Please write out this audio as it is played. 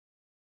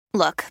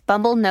Look,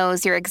 Bumble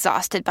knows you're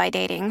exhausted by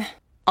dating.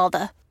 All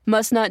the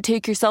must not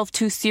take yourself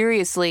too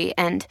seriously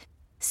and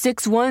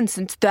 6'1"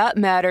 since that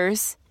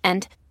matters.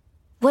 And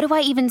what do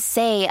I even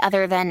say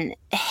other than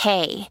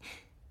hey?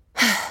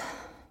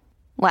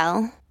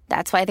 Well,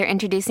 that's why they're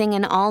introducing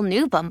an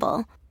all-new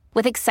Bumble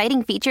with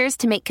exciting features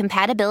to make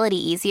compatibility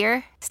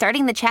easier,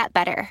 starting the chat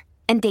better,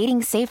 and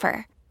dating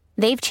safer.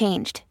 They've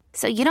changed,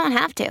 so you don't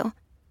have to.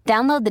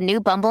 Download the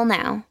new Bumble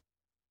now.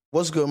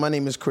 What's good? My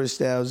name is Chris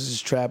Styles. This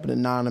is Trapping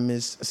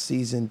Anonymous,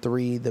 Season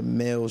 3, The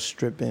Male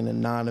Stripping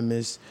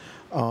Anonymous.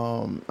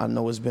 I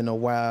know it's been a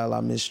while. I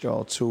missed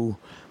y'all too,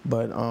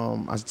 but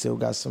I still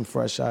got some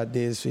fresh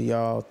ideas for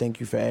y'all. Thank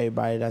you for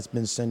everybody that's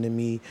been sending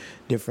me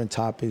different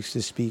topics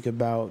to speak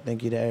about.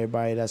 Thank you to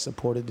everybody that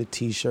supported the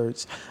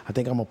T-shirts. I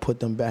think I'm going to put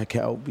them back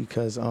out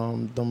because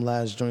them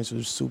last joints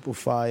was super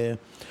fire.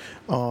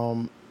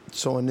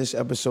 So in this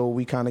episode,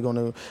 we kind of going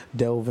to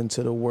delve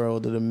into the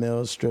world of the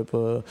male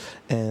stripper.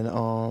 And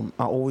I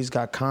always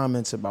got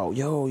comments about,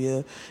 yo,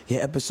 your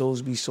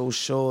episodes be so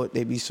short.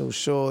 They be so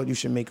short. You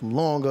should make them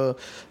longer,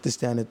 this,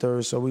 that, and the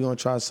third. So we're going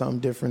to try something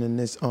different in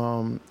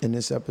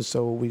this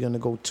episode. We're going to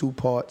go 2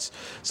 parts.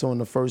 So in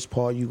the first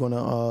part, you're going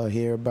to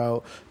hear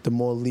about the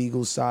more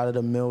legal side of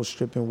the male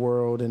stripping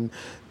world. And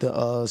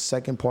the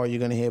second part, you're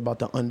going to hear about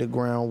the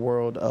underground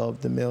world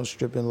of the male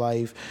stripping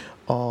life.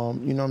 You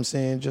know what I'm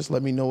saying? Just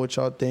let me know what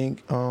y'all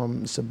think.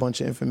 It's a bunch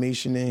of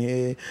information in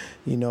here.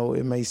 You know,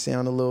 it may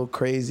sound a little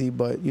crazy,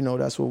 but, you know,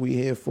 that's what we're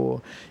here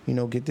for. You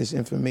know, get this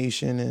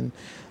information and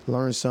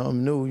learn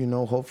something new. You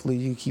know, hopefully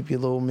you keep your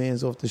little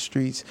mans off the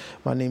streets.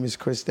 My name is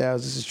Chris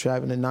Styles. This is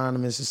Trapping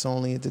Anonymous. It's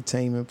only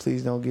entertainment.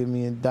 Please don't get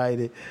me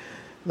indicted.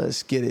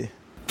 Let's get it.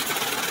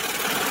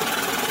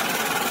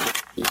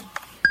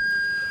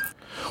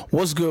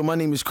 What's good? My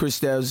name is Chris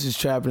Styles. This is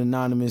Trapping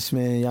Anonymous,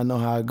 man. Y'all know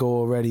how I go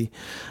already.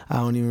 I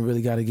don't even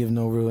really got to give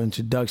no real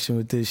introduction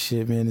with this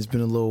shit, man. It's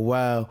been a little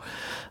while.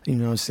 You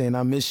know what I'm saying?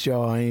 I missed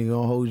y'all. I ain't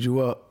going to hold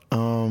you up.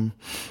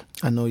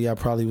 I know y'all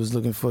probably was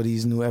looking for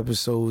these new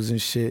episodes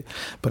and shit,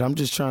 but I'm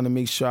just trying to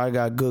make sure I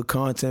got good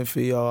content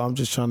for y'all. I'm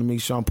just trying to make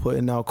sure I'm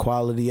putting out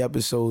quality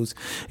episodes.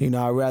 You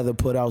know, I'd rather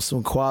put out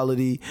some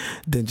quality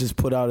than just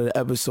put out an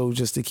episode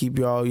just to keep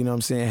y'all, you know what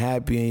I'm saying,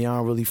 happy and y'all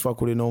don't really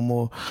fuck with it no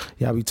more.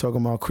 Y'all be talking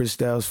about Chris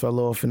Styles fell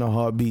off in a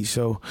heartbeat.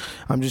 So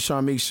I'm just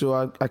trying to make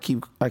sure I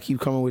keep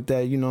coming with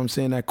that, you know what I'm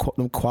saying, that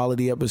them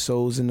quality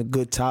episodes and the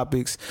good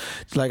topics.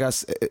 Like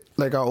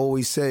I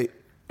always say,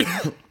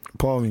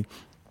 pardon me.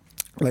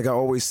 Like I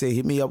always say,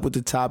 hit me up with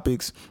the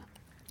topics.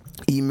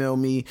 Email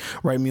me,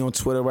 write me on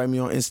Twitter, write me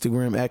on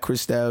Instagram at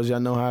Chris Styles.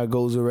 Y'all know how it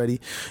goes already. You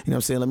know what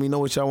I'm saying? Let me know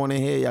what y'all want to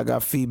hear. Y'all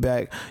got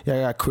feedback.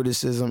 Y'all got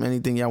criticism,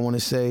 anything y'all want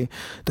to say.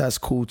 That's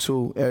cool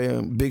too.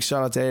 Big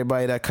shout out to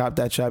everybody that copped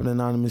that Trapping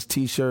Anonymous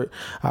t-shirt.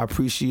 I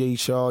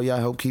appreciate y'all. Y'all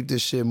help keep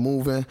this shit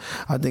moving.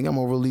 I think I'm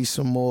going to release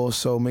some more,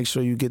 so make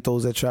sure you get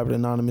those at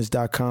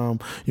trappinganonymous.com.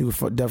 You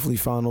can definitely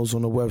find those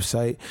on the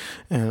website.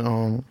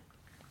 And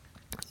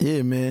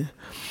yeah, man.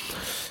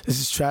 This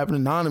is Trapping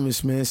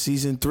Anonymous, man.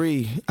 Season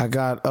 3. I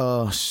got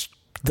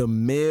the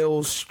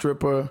Male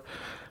Stripper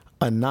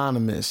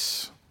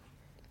Anonymous.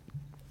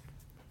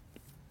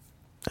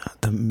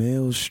 The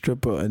Male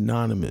Stripper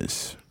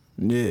Anonymous.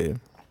 Yeah.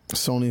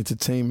 Sony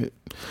Entertainment.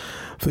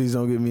 Please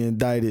don't get me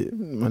indicted.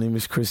 My name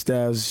is Chris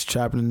Styles. This is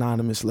Trapping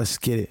Anonymous. Let's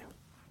get it.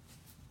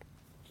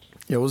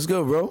 Yo, what's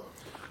good, bro?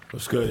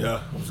 What's good,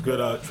 yeah? What's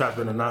good,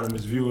 Trapping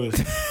Anonymous viewers?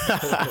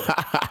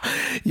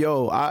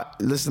 Yo,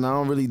 listen, I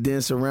don't really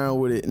dance around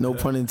with it, no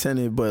pun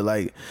intended, but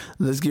like,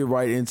 let's get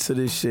right into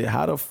this shit.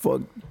 How the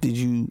fuck did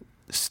you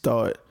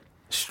start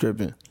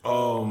stripping?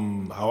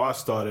 How I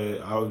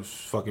started, I was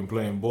fucking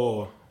playing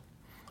ball.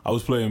 I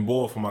was playing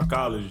ball for my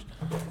college,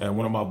 and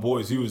one of my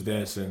boys, he was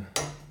dancing.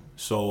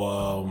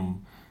 So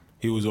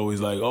he was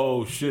always like,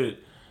 oh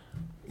shit,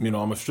 you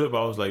know, I'm a stripper.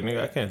 I was like,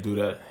 nigga, I can't do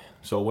that.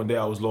 So one day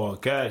I was low on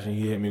cash, and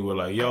he hit me with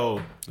like,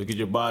 yo, look at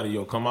your body.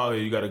 Yo, come out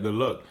here. You got a good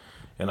look.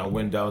 And I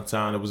went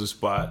downtown. There was a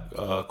spot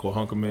called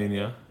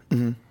Hunkamania.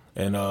 Mm-hmm.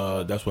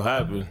 And that's what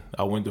happened.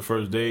 I went the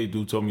first day.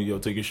 Dude told me, yo,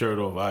 take your shirt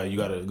off. All right, you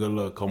got a good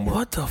look. Come on.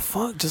 What the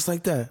fuck? Just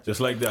like that?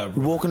 Just like that,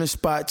 bro. You walk in the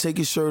spot, take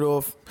your shirt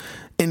off,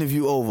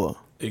 interview over.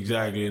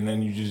 Exactly, and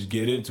then you just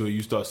get into it.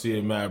 You start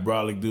seeing mad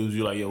brolic dudes.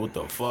 You're like, yo, what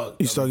the fuck?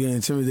 You start getting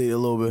intimidated a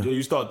little bit. Yeah,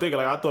 you start thinking,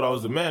 like, I thought I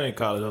was the man in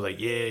college. I was like,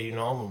 yeah, you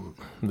know,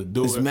 I'm the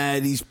dude. It's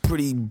mad, these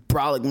pretty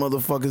brolic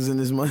motherfuckers in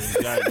this money.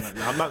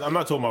 Exactly. I'm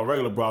not talking about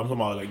regular bro. I'm talking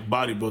about, like,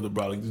 bodybuilder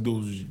brolic. This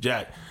dude was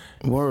jacked.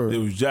 Word. It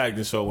was jacked,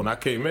 and so when I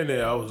came in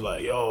there, I was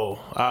like, yo, all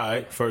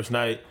right, first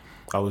night.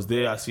 I was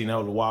there. I seen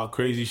all the wild,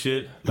 crazy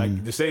shit.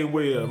 Like, the same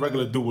way a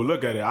regular dude would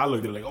look at it, I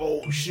looked at it like,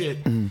 oh,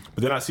 shit. But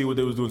then I see what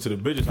they was doing to the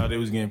bitches, how they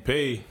was getting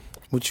paid.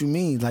 What you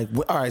mean? Like,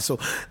 all right, so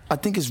I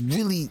think it's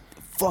really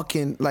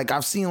fucking, like,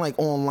 I've seen, like,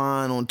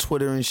 online on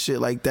Twitter and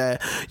shit like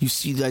that. You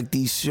see, like,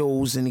 these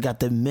shows and they got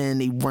the men,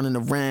 they running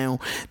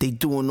around, they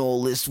doing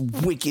all this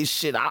wicked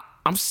shit.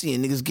 I'm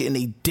seeing niggas getting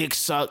their dick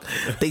sucked.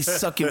 They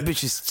sucking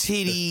bitches'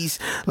 titties.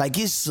 Like,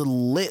 it's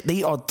lit.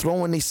 They are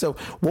throwing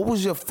themselves. What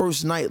was your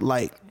first night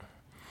like?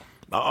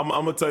 I'm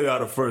going to tell you how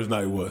the first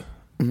night was.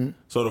 Mm-hmm.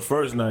 So the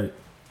first night,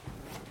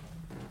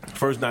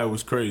 First night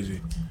was crazy.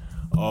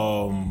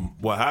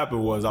 What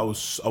happened was I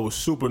was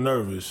super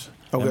nervous.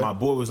 Okay. And my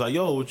boy was like,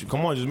 "Yo,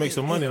 come on, just make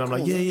some money." And I'm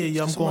like,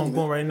 "Yeah, I'm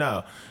going right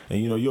now."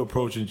 And you know, you're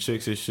approaching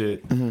chicks and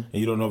shit, and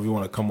you don't know if you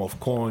want to come off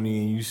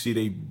corny, and you see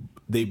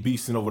they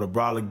beasting over the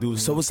brolic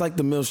dudes. So it's like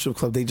the Mill Strip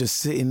Club. They just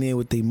sitting there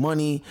with their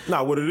money.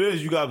 Nah, what it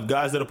is, you got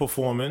guys that are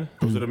performing,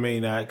 those are the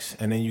main acts,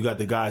 and then you got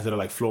the guys that are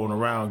like floating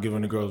around,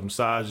 giving the girls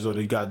massages, or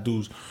they got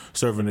dudes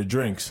serving the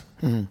drinks.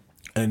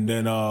 And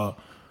then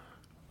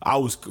I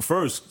was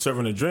first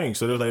serving the drinks,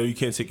 so they was like, "Oh, you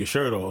can't take your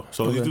shirt off."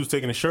 So these dudes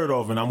taking the shirt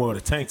off, and I'm with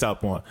a tank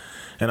top on,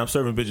 and I'm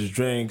serving bitches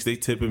drinks. They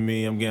tipping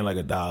me. I'm getting like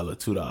 $1,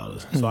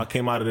 $2. So I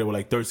came out of there with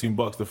like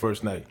 $13 the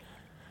first night.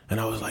 And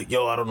I was like,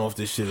 yo, I don't know if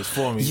this shit is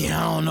for me. Yeah,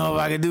 I don't know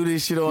if I can do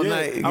this shit all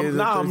night.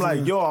 I'm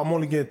like, yo, I'm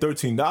only getting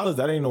 $13.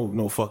 That ain't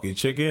no fucking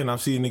chicken. I'm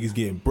seeing niggas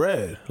getting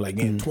bread, like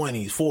getting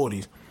 20s,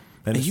 40s.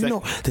 And you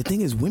know, the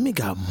thing is, women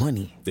got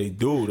money. They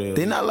do.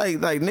 They're not like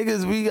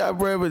niggas, we got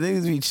bread, but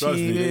niggas be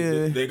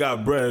cheap. They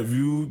got bread. If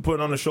you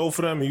put on a show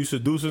for them and you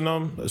seducing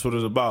them, that's what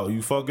it's about.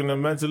 You fucking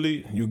them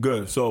mentally, you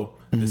good. So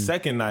the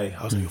second night,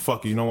 I was like,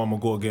 fuck it, you know what, I'm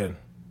going to go again.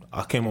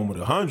 I came home with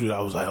 100.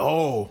 I was like,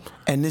 oh.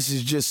 And this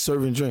is just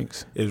serving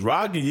drinks. It's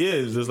rocking, yeah.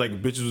 It's just like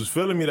bitches was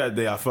feeling me that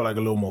day. I felt like a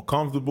little more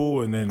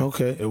comfortable, and then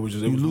it was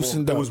just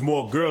it was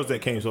more girls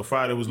that came. So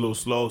Friday was a little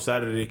slow.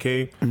 Saturday they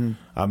came.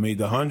 I made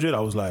the 100. I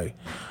was like,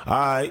 all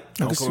right,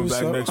 I'm coming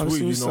back next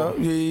week. You know,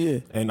 yeah.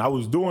 And I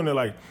was doing it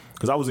like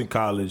because I was in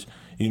college.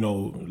 You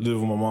know,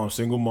 living with my mom,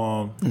 single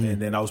mom,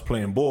 and then I was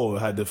playing ball.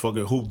 I had the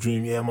fucking hoop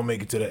dream. Yeah, I'm gonna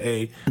make it to the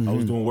A. I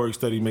was doing work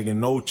study, making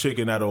no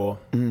chicken at all.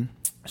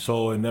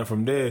 So and then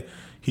from there.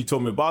 He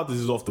told me about this.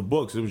 Is off the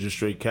books. It was just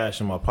straight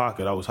cash in my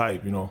pocket. I was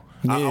hyped, you know.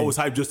 Yeah. I was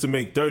hyped just to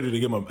make 30 to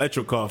get my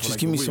Metro card. Just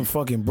give me some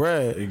fucking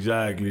bread.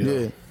 Exactly.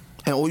 Yeah.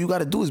 And all you got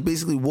to do is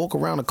basically walk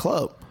around the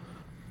club.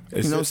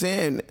 You know what I'm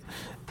saying?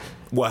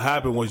 What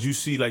happened was you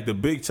see like the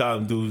big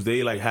time dudes,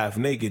 they like half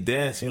naked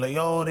dancing. You're like,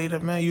 yo, they the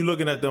man. You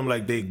looking at them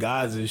like they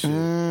guys and shit,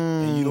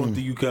 and you don't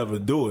think you can ever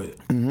do it.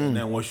 And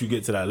then once you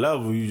get to that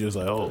level, you just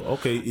like, oh,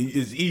 okay,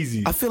 it's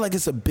easy. I feel like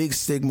it's a big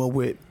stigma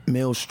with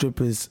male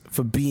strippers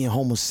for being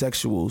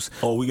homosexuals.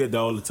 Oh, we get that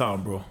all the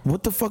time, bro.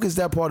 What the fuck is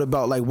that part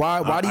about? Like,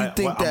 why do you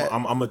think that?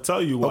 I'm gonna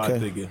tell you why I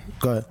think it.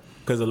 Go ahead.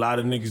 Because a lot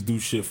of niggas do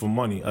shit for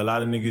money. A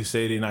lot of niggas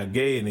say they're not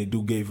gay and they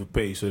do gay for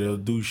pay. So they'll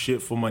do shit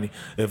for money.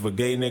 If a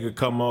gay nigga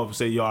come up and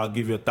say, yo, I'll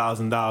give you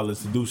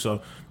 $1,000 to do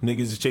something,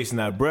 niggas is chasing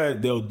that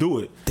bread, they'll do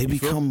it. They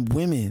become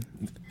women.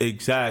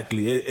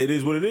 Exactly. It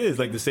is what it is.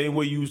 Like the same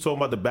way you was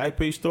talking about the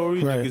Backpage story,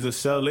 right. Niggas will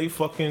sell they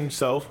fucking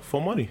self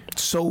for money.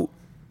 So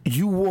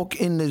you walk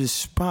into the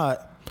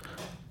spot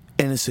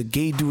and it's a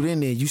gay dude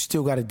in there, you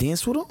still gotta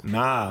dance with him?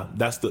 Nah,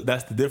 that's the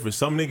difference.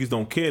 Some niggas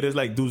don't care. There's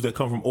like dudes that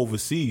come from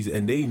overseas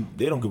and they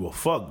don't give a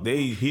fuck.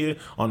 They here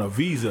on a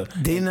visa.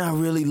 They not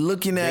really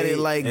looking at it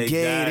like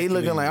gay. They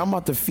looking like I'm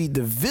about to feed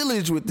the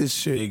village with this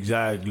shit.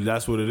 Exactly,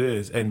 that's what it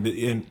is.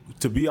 And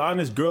to be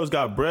honest, girls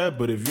got bread,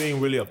 but if you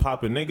ain't really a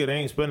poppin' nigga, they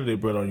ain't spending their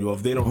bread on you.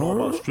 If they don't know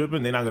about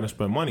stripping, they're not gonna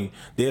spend money.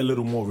 They're a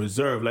little more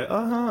reserved. Like,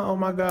 oh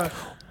my God.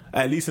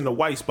 At least in the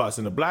white spots,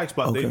 in the black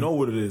spots, they know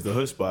what it is, the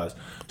hood spots.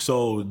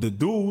 So the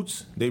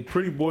dudes, they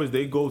pretty boys,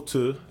 they go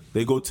to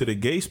the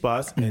gay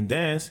spots and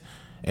dance,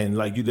 and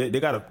like they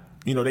gotta,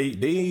 you know,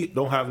 they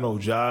don't have no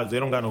jobs, they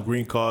don't got no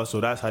green cards,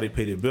 so that's how they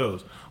pay their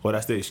bills. Well,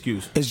 that's their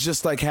excuse. It's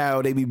just like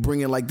how they be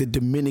bringing like the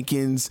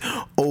Dominicans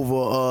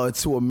over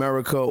to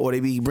America, or they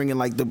be bringing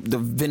like the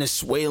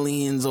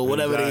Venezuelans or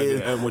whatever it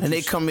is, and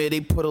they come here, they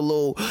put a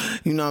little,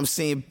 you know what I'm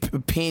saying,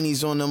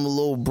 panties on them, a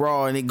little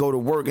bra, and they go to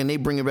work and they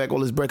bring it back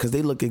all this bread because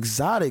they look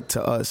exotic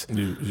to us.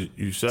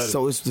 You said it.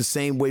 So it's the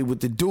same way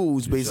with the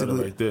dudes, you basically. Said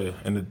it right there,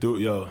 and the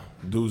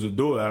dudes will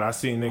do it, and I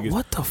seen niggas.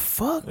 What the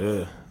fuck?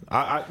 Yeah.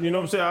 I you know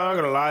what I'm saying? I'm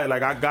not gonna lie.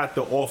 Like I got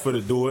the offer to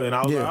do it, and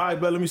I was like, all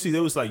right, but let me see. They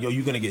was like, yo,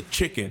 you gonna get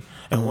chicken.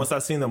 And once I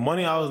seen the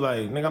money, I was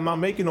like, nigga, I'm not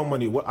making no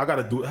money. What I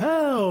gotta do?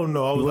 Hell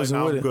no. I was like,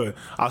 nah, I'm good.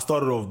 I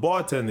started off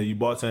bartender. You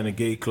bartend a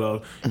gay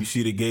club. You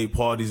see the gay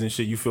parties and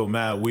shit. You feel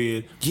mad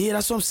weird. Yeah,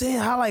 that's what I'm saying.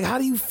 How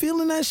do you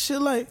feel in that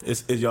shit? Like,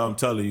 it's y'all. I'm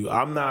telling you,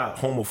 I'm not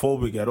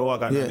homophobic at all. I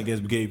got nothing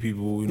against gay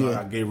people. You know, I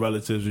got gay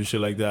relatives and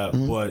shit like that.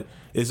 But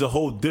it's a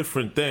whole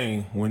different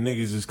thing when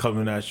niggas is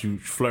coming at you,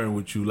 flirting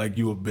with you like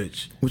you a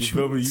bitch. You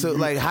feel me? So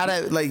like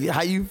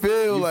how you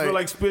feel? You like feel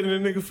like spitting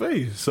in a nigga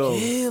face. So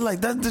yeah,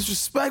 like that's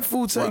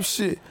disrespectful type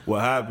shit.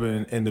 What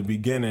happened in the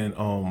beginning?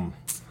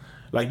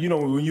 Like, you know,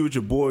 when you with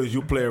your boys,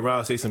 you play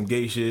around, say some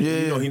gay shit. Yeah.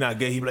 You know he not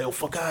gay. He be like, oh,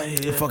 fuck out of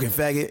here. Fucking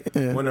faggot.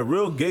 Yeah. When a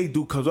real gay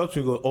dude comes up to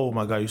you and goes, oh,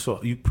 my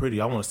God, you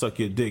pretty. I want to suck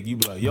your dick. You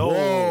be like, yo.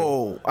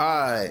 Whoa. All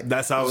right.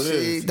 That's how it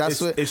is.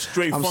 It's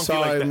straight I'm funky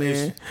sorry, like that.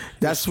 Man.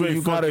 That's where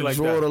you got to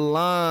draw the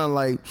line.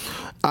 Like,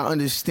 I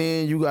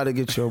understand you got to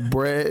get your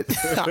bread.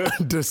 I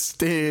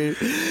understand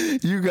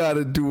you got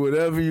to do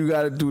whatever you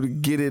got to do to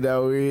get it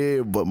out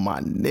here. But my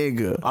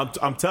nigga.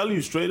 I'm telling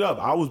you straight up,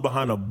 I was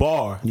behind a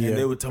bar and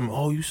they would tell me,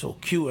 oh, you so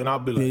cute. And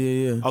I'll be like,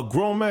 yeah. A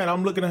grown man,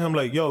 I'm looking at him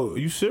like, yo, are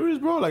you serious,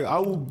 bro? Like, I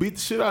will beat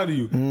the shit out of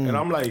you. And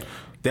I'm like,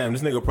 damn,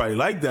 this nigga probably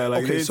like that.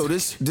 Like, okay, so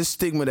this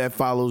stigma that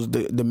follows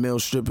the male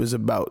strippers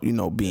about, you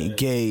know, being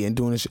gay and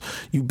doing this,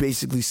 you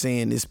basically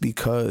saying this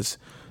because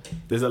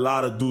there's a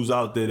lot of dudes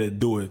out there that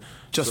do it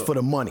just for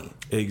the money.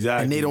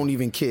 Exactly. And they don't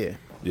even care.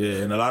 Yeah,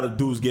 and a lot of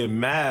dudes get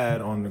mad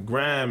on the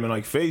gram and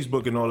like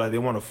Facebook and all that. They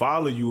want to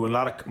follow you. And a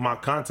lot of my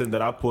content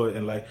that I put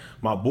and like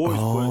my boys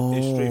put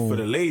is straight for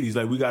the ladies.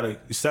 Like, we gotta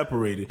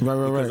separate it.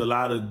 Right. Because a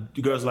lot of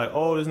girls are like,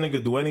 oh, this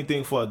nigga do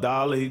anything for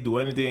 $1. He do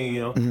anything,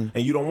 you know. And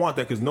you don't want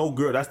that, because no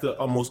girl, that's the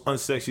most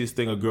unsexiest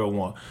thing a girl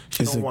want.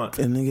 She don't want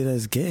a nigga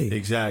that's gay.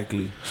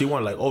 Exactly. She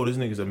want like, oh, this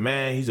nigga's a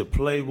man. He's a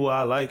playboy.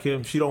 I like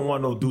him. She don't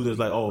want no dude that's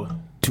like, oh.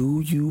 Do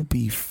you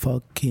be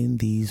fucking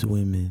these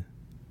women?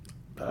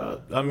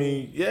 I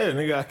mean, yeah,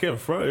 nigga, I can't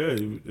front. Yeah,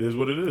 it is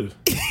what it is.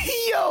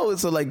 Yo,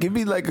 so like, give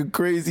me like a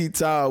crazy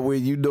time where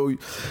you know,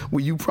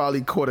 where you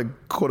probably caught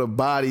a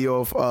body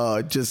off,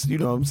 just, you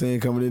know what I'm saying,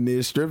 coming in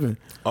there stripping.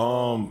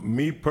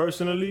 Me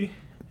personally,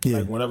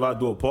 like whenever I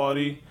do a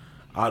party,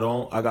 I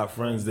got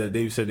friends that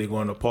they said they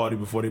going to party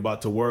before they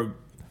about to work.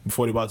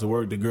 Before they about to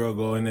work, the girl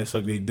go in there,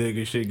 suck they dick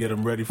and shit, get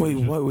them ready for. Wait,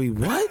 what?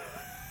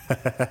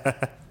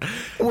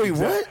 Wait,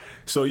 what?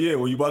 So yeah,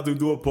 when you about to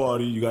do a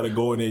party, you gotta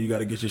go in there, you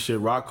gotta get your shit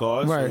rock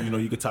hard, right. So you know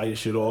you can tie your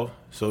shit off,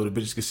 so the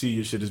bitches can see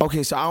your shit is.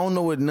 Okay, so I don't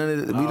know what none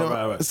of we don't.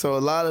 Right.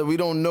 So we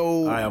don't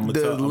know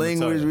the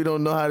language. We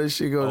don't know how this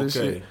shit goes.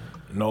 Okay. This shit.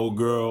 No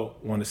girl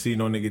want to see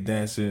no nigga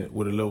dancing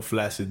with a little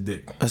flaccid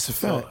dick. That's a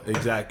fact. So,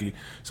 exactly.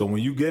 So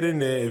when you get in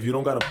there, if you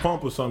don't got a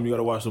pump or something, you got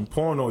to watch some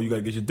porno, you got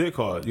to get your dick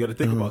hard. You got to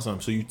think about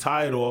something. So you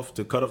tie it off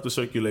to cut off the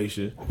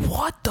circulation.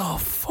 What the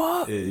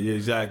fuck? Yeah,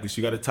 exactly. So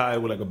you got to tie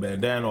it with like a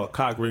bandana or a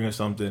cock ring or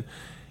something.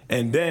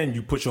 And then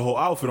you put your whole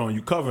outfit on,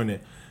 you covering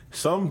it.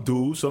 Some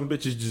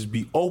bitches just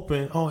be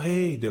open. Oh,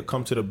 hey, they'll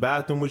come to the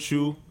bathroom with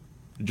you,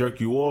 jerk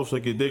you off,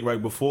 suck your dick right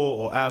before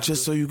or after.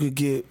 Just so you could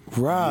get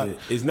robbed.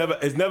 Yeah.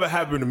 It's never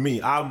happened to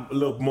me. I'm a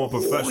little more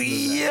professional than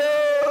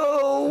that.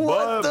 Yo,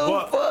 what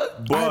the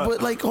fuck?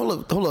 But like,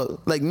 hold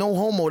up. Like, no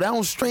homo. That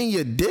don't strain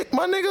your dick,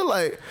 my nigga.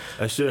 Like,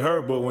 that shit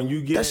hurt, but when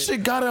you get... That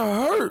shit gotta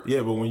hurt.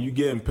 Yeah, but when you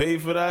getting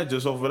paid for that,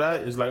 just off of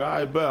that, it's like, all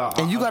right, bet.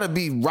 And you gotta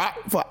be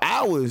rocked for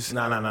hours.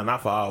 Nah,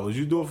 not for hours.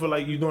 You do it for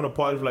like, you doing a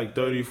party for like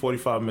 30,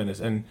 45 minutes.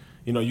 And...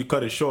 you know, you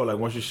cut it short. Like,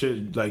 once your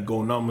shit like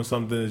go numb or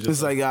something, it's just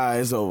it's like, ah,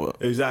 it's over.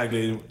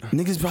 Exactly.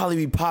 Niggas probably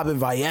be popping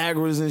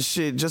Viagras and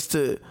shit just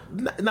to.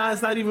 Nah,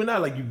 it's not even that.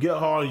 Like, you get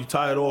hard, you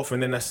tie it off,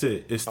 and then that's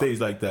it. It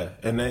stays like that.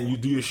 And then you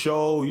do your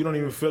show. You don't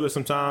even feel it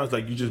sometimes.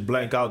 Like, you just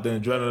blank out the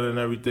adrenaline and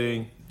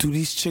everything. Do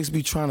these chicks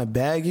be trying to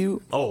bag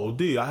you? Oh,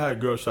 I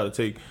had girls try to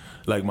take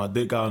like my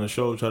dick out on the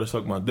show, try to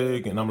suck my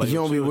dick, and I'm like, you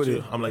don't be with chill.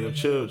 it. I'm like,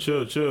 yo,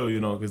 chill, you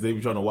know, because they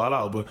be trying to wild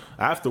out. But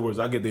afterwards,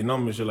 I get their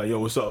number and shit, like, yo,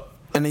 what's up?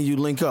 And then you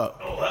link up.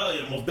 Oh, hell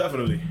yeah, most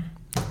definitely.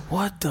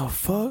 What the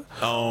fuck?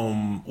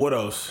 What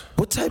else?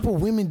 What type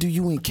of women do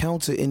you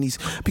encounter in these?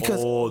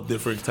 Because all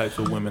different types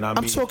of women. I'm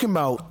talking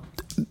about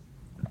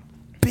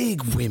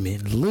big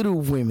women, little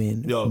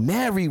women,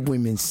 married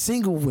women,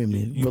 single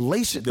women,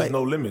 relationship. There's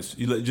no limits.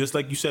 Just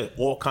like you said,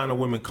 all kind of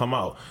women come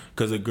out.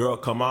 Because a girl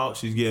come out,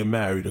 she's getting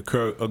married. A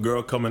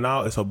girl coming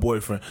out, it's her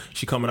boyfriend.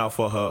 She coming out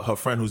for her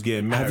friend who's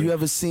getting married. Have you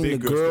ever seen the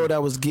girl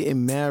that was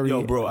getting married?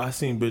 Yo, bro, I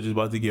seen bitches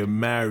about to get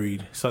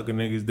married, sucking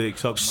niggas'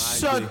 dick,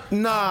 my dick.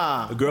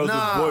 Nah. The girl's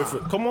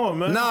boyfriend. Come on,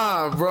 man.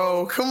 Nah,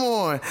 bro, come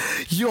on.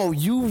 Yo,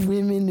 you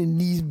women in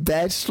these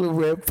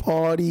bachelorette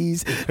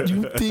parties,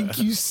 you think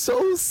you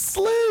so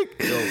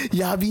slick.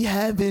 Y'all be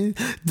having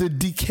the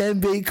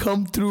Dikembe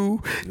come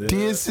through,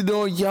 dancing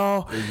on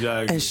y'all,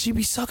 exactly. And she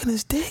be sucking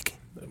his dick.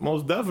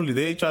 Most definitely.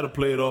 They try to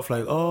play it off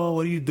like, oh,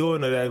 what are you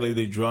doing? They act like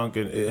they drunk,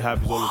 and it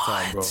happens all the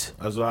time, bro.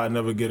 That's why I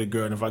never get a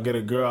girl. And if I get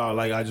a girl,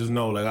 I just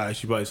know, like, all right,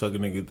 she probably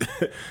sucking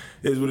nigga.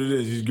 It's what it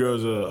is. These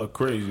girls are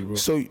crazy, bro.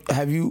 So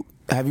have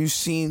you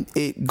seen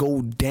it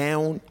go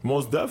down?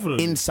 Most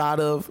definitely. Inside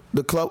of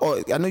the club? Or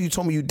I know you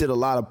told me you did a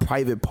lot of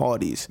private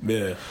parties.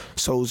 Yeah.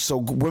 So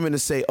women to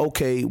say,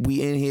 okay,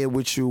 we in here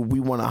with you, we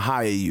want to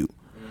hire you.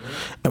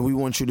 And we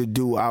want you to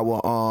do our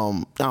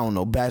I don't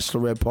know,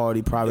 bachelorette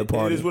party, private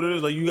party. It is what it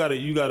is. Like, you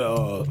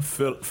gotta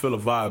feel a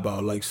vibe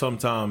out. Like,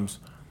 sometimes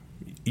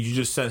you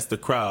just sense the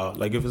crowd.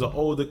 Like, if it's an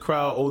older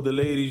crowd, older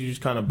ladies, you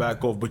just kind of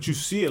back off. But you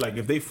see it. Like,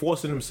 if they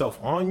forcing themselves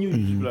on you, you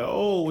just be like,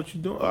 oh, what you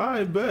doing? All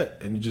right,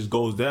 bet. And it just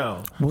goes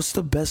down. What's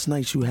the best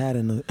night you had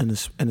in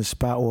a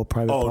spot or a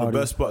private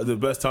party? The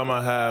best time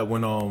I had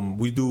when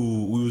we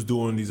was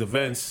doing these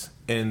events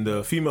in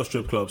the female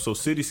strip club. So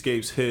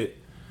Cityscapes hit.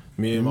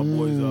 Me and my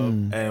boys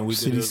up, and we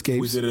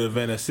did an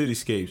event at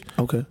Cityscapes.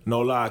 Okay. No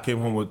lie, I came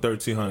home with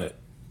 1,300.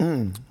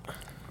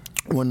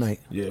 One night.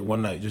 Yeah,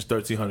 one night, just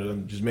 1,300.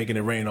 I'm just making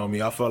it rain on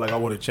me. I felt like I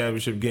won a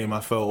championship game.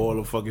 I felt all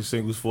the fucking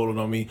singles falling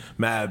on me.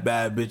 Mad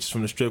bad bitches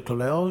from the strip club,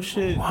 like, oh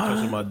shit,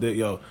 touching my dick,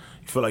 yo.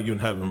 You feel like you're in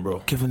heaven,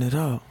 bro. Giving it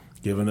up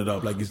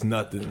like it's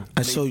nothing.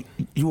 And so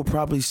you would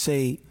probably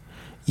say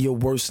your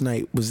worst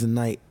night was the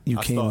night you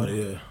came.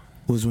 Yeah.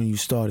 was when you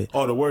started.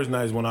 Oh, the worst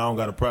night is when I don't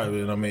got a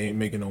private and I ain't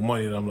making no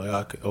money, and I'm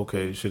like,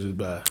 okay, shit is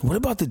bad. What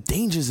about the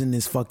dangers in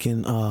this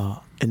fucking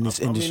in this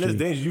industry? I mean, there's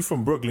danger. You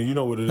from Brooklyn, you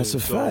know what it That's is.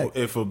 a fact.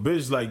 So if a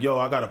bitch like, yo,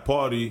 I got a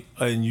party,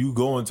 and you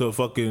go into a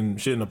fucking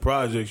shit in the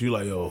projects, you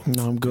like, yo,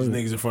 no, I'm good.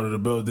 These niggas in front of the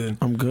building.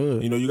 I'm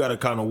good. You know, you got to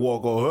kind of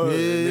walk on her. Yeah,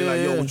 and they're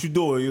like, yo, yeah. what you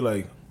doing? You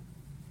like,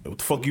 what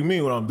the fuck you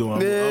mean what I'm doing? I'm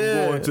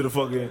going to the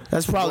fucking...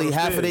 That's probably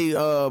half of they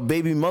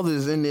baby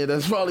mothers in there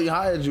that's probably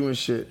hired you and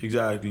shit.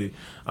 Exactly.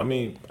 I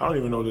mean, I don't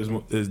even know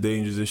there's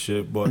dangers and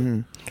shit, but...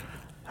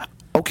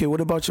 Okay, what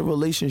about your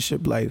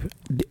relationship life?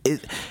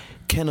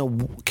 Can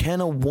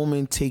a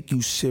woman take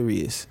you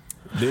serious?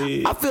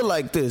 I feel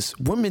like this.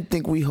 Women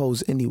think we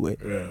hoes anyway.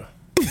 Yeah.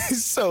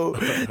 So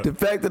the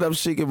fact that I'm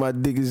shaking my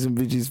dick in some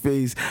bitch's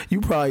face,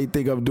 you probably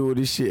think I'm doing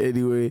this shit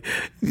anyway.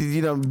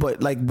 You know,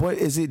 but like, what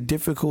is it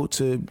difficult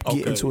to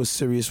get into a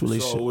serious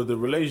relationship? So with the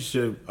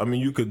relationship, I mean,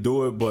 you could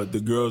do it, but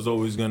the girl's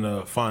always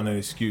gonna find an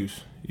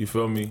excuse. You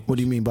feel me? What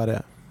do you mean by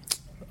that?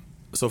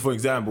 So for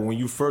example, when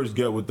you first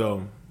get with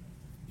them,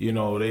 you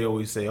know, they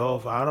always say,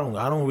 "Oh, I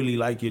don't really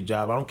like your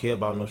job. I don't care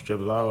about no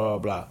strippers." Blah blah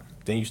blah.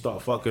 Then you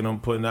start fucking them,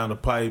 putting down the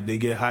pipe. They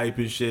get hype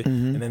and shit,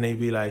 and then they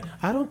be like,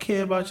 "I don't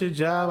care about your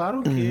job. I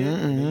don't care."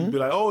 And you be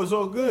like, "Oh, it's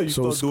all good."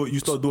 You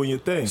start doing your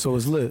thing. So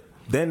it's lit.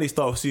 Then they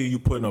start seeing you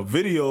putting up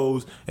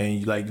videos,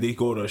 and like they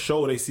go to a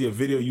show, they see a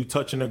video you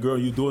touching a girl,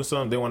 you doing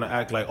something. They want to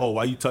act like, "Oh,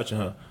 why you touching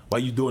her? Why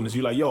you doing this?"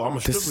 You like, "Yo, I'm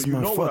a stripper. This is you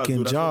my know what I do. fucking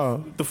That's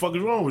job. what the fuck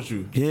is wrong with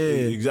you?" Yeah.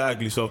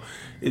 Exactly. So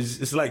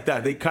it's like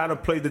that. They kind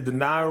of play the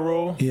denial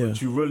role, Yeah. but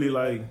you really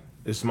like,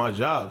 it's my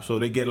job. So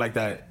they get like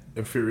that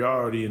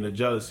inferiority, and the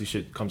jealousy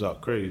shit comes out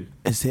crazy.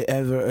 Is there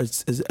ever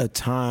a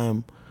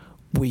time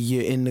where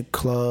you're in the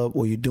club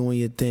or you're doing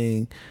your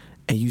thing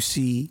and you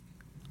see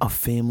a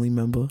family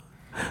member?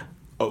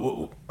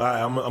 All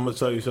right, I'm gonna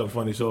tell you something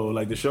funny. So,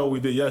 like the show we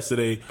did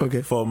yesterday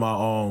for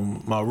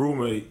my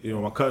roommate, you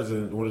know, my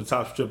cousin, one of the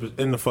top strippers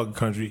in the fucking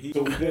country.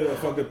 So we did a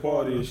fucking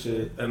party and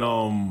shit, and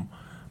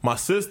my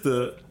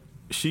sister,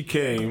 she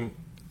came.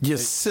 Your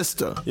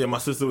sister? Yeah, my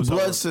sister was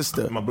blood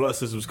sister. My blood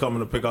sister was coming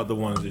to pick out the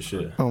ones and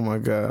shit. Oh my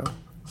god.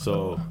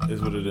 So it's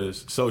what it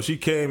is. So she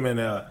came and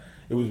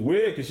it was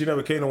weird because she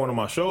never came to one of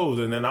my shows,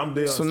 and then I'm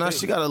there. So now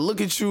she gotta look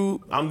at you.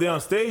 I'm there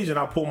on stage and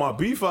I pull my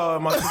beef out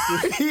of my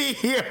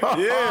sister. Yeah,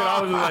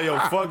 I was just like, yo,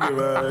 fuck it,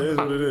 man. It is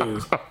what it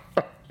is.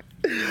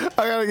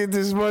 I gotta get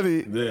this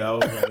money. Yeah, I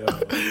was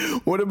like, yo.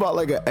 What about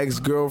like an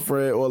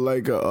ex-girlfriend or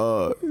like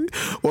or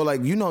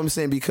like, you know what I'm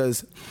saying?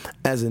 Because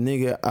as a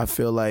nigga, I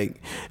feel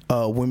like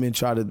women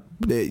try to,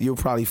 you'll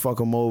probably fuck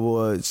them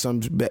over, or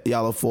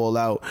y'all will fall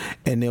out,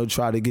 and they'll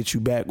try to get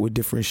you back with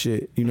different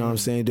shit. You know what I'm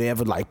saying? They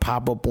ever like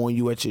pop up on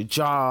you at your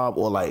job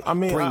or like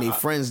bring their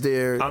friends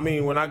there? I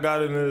mean, when I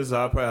got into this,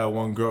 I probably had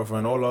one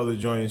girlfriend. All other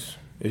joints,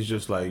 it's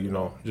just like, you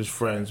know, just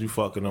friends. We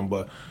fucking them,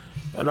 but.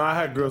 And I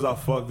had girls I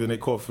fucked and they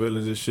caught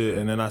feelings and shit,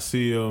 and then I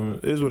see them.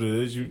 It is what it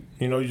is. You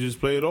know, you just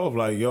play it off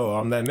like, yo,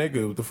 I'm that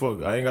nigga. What the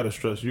fuck? I ain't gotta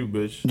stress you,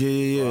 bitch.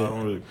 Yeah. So I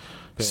don't really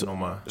pay no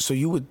mind. So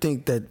you would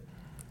think that,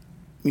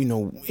 you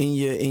know,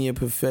 in your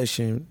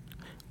profession,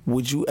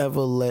 would you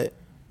ever let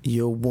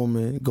your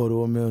woman go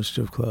to a male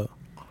strip club?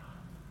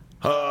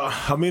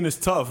 I mean, it's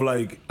tough.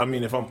 Like, I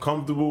mean, if I'm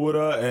comfortable with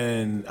her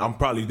and I'm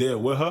probably there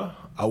with her,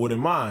 I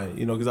wouldn't mind.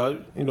 You know, because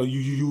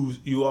you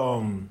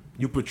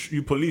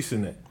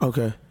policing it.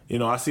 Okay. You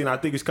know, I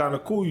think it's kind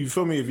of cool. You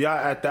feel me? If y'all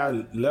at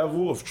that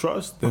level of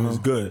trust, then it's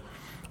good.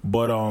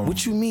 But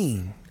what you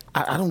mean?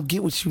 I don't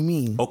get what you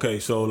mean. Okay,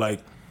 so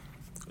like,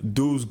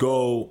 dudes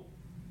go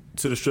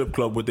to the strip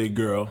club with their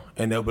girl,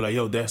 and they'll be like,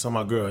 "Yo, dance on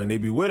my girl," and they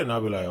be with it, and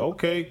I'll be like,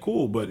 "Okay,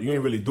 cool," but you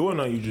ain't really doing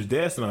nothing. You just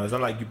dancing on her. It's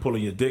not like you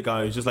pulling your dick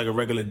out. It's just like a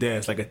regular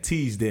dance, like a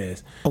tease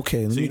dance.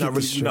 Okay, let me get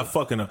this straight. You're not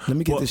fucking her. Let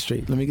me get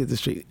this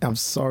straight. I'm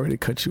sorry to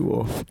cut you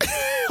off.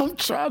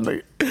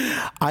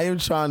 I am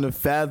trying to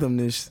fathom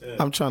this. Yeah.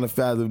 I'm trying to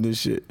fathom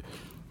this shit.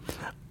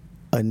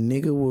 A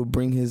nigga will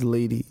bring his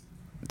lady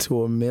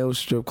to a male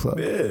strip club.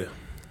 Yeah.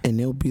 And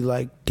they'll be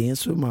like,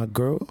 dance with my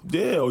girl?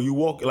 Yeah, or you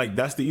walk, like,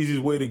 that's the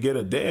easiest way to get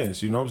a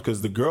dance, you know?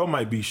 Because the girl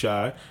might be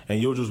shy,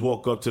 and you'll just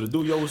walk up to the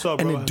dude, "Yo, what's up,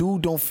 bro?" And the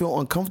dude don't feel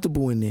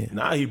uncomfortable in there.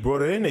 Nah, he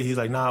brought her in there. He's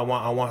like, "Nah,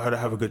 I want her to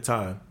have a good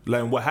time."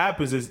 Like, what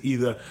happens is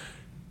either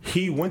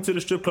he went to the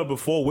strip club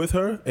before with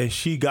her, and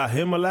she got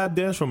him a lap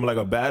dance from, like,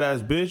 a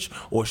badass bitch,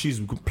 or she's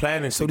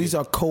planning So these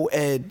are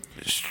co-ed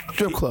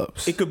strip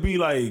clubs? It could be,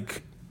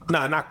 like...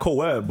 Nah, not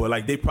co-ed, but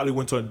like they probably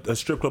went to a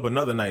strip club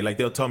another night. Like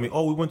they'll tell me,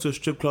 "Oh, we went to a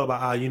strip club.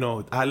 I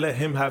let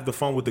him have the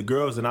fun with the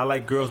girls, and I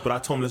like girls, but I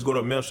told him let's go to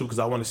a male strip because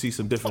I want to see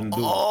some different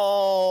dudes."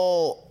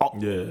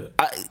 Yeah.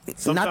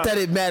 Not that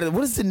it matters.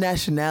 What is the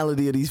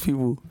nationality of these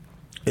people?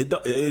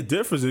 It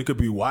differs. It could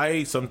be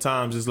white.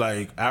 Sometimes it's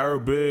like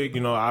Arabic.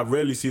 You know, I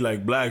rarely see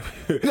like black.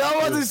 I was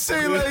about to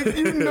say, like,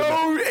 you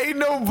know, ain't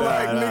no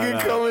black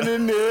nigga coming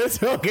in there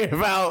talking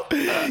about,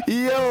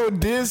 "Yo,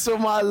 dance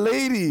on my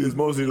lady." It's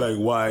mostly like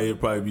white.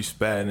 It'd probably be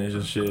Spanish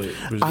and shit.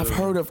 I've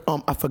heard of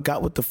I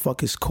forgot what the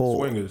fuck it's called.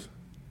 Swingers.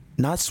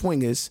 Not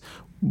swingers.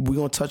 We're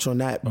gonna touch on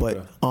that,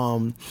 but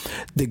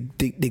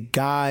the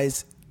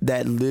guys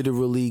that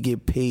literally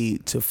get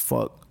paid to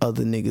fuck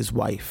other niggas'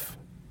 wife.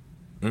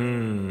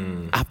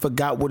 I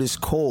forgot what it's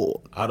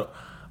called. I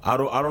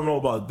don't know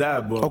about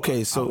that, but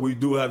okay, so we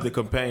do have the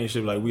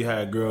companionship. Like we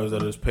had girls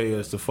that just pay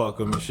us to fuck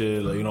them and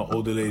shit. Like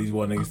older ladies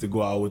want niggas to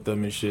go out with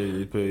them and shit.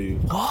 They pay you.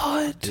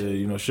 What?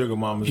 Yeah, sugar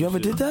mamas. You ever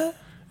shit. did that?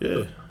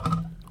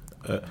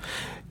 Yeah.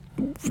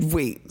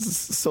 Wait,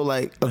 so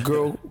like a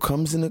girl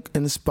comes in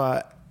the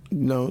spot,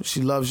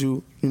 she loves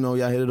you, y'all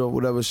hit it off,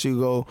 whatever. She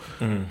go,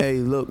 hey,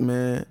 look,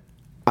 man,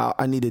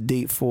 I need a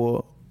date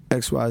for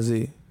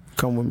XYZ.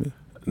 Come with me.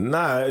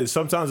 Nah,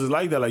 sometimes it's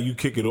like that. Like you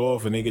kick it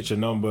off and they get your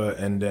number,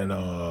 and then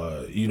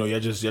you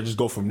just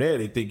go from there.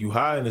 They think you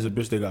high, and there's a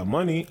bitch that got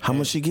money. How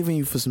much she giving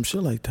you for some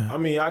shit like that? I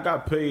mean, I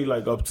got paid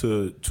like up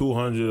to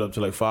 $200, up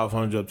to like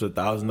 $500, up to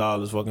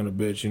 $1,000 fucking a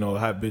bitch. I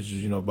have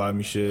bitches, buy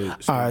me shit.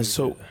 All right,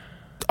 so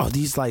are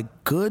these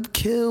like good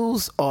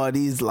kills? Or are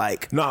these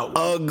like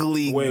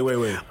ugly?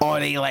 Wait. Are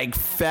they like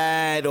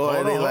fat? Or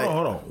are they like?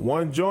 Hold on.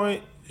 One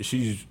joint.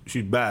 She's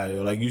bad.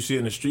 Like you see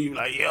in the street,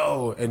 like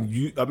yo, and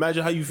you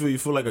imagine how you feel. You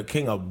feel like a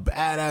king, a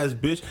badass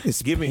bitch.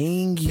 It's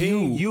paying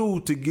you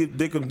to get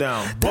dick them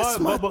down. That's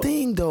my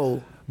thing,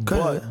 though.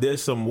 But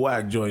there's some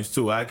whack joints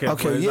too. I can't.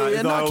 Okay,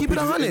 keep it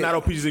 100. It's not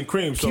all peaches and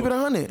cream. So, keep it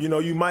 100.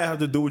 You might have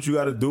to do what you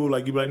got to do.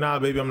 Like you be like, nah,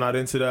 baby, I'm not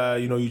into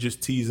that. You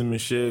just tease them and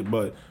shit.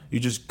 But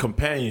you just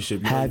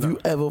companionship. Have you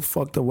ever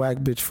fucked a whack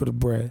bitch for the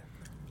bread?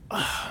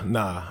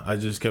 Nah, I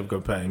just kept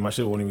companioning. My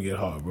shit won't even get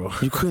hard, bro.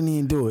 You couldn't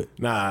even do it.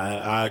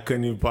 Nah, I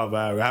couldn't even pop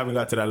out. I haven't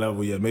got to that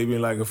level yet. Maybe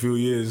in like a few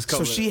years.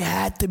 So she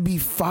had to be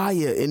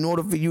fire in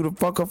order for you to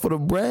fuck her for the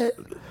bread?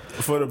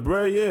 For the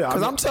bread, yeah.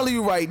 Because I'm telling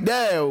you right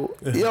now,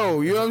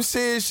 yo, you know what I'm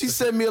saying? She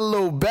sent me a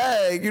little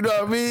bag, you know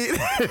what I mean?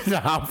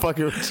 Nah, I'm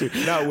fucking with you.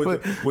 Nah,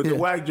 with the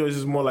whack joints,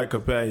 it's more like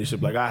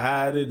companionship. Like I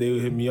had it, they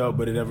would hit me up,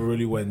 but it never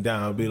really went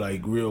down. It'd be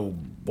like real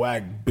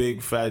whack,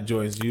 big, fat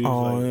joints. You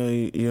don't want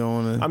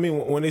to. I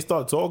mean, when they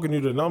start talking you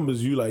the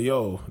numbers, you like,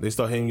 yo, they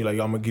start hitting you like,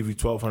 yo, I'm going to give you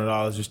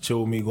 $1,200, just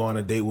chill with me, go on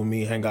a date with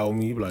me, hang out with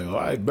me. You be like, all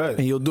right, bet.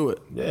 And you'll do it.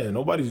 Yeah,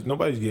 nobody's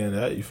getting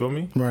that, you feel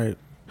me? Right.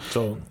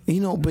 So.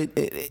 But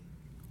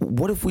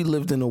what if we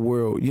lived in a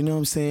world, you know what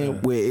I'm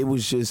saying, where it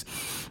was just,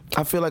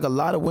 I feel like a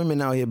lot of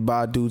women out here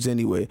buy dudes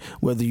anyway.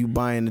 Whether you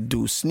buying the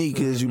dude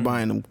sneakers, you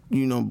buying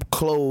them,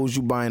 clothes,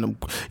 you buying them,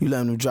 you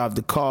letting them drive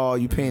the car,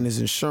 you paying his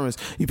insurance,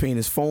 you paying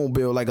his phone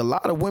bill. Like a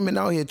lot of women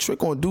out here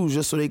trick on dudes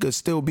just so they could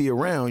still be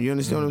around. You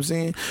understand what I'm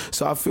saying?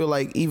 So I feel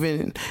like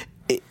even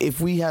if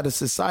we had a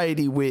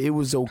society where it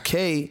was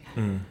okay.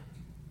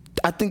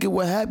 I think it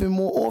would happen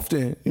more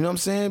often, you know what I'm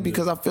saying?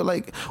 Because I feel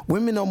like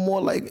women are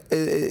more like,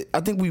 I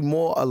think we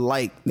more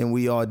alike than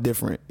we are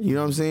different, you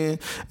know what I'm saying?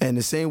 And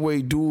the same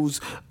way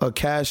dudes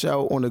cash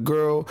out on a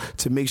girl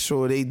to make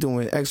sure they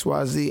doing X,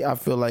 Y, Z, I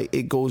feel like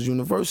it goes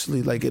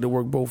universally, like it'll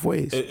work both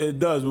ways. It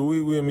does, but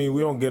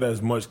we don't get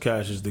as much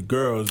cash as the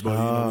girls, but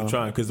we're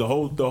trying, because the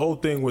whole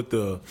thing with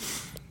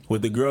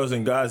the girls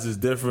and guys is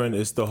different.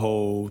 It's the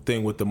whole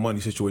thing with the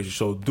money situation.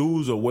 So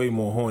dudes are way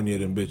more hornier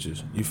than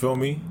bitches. You feel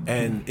me?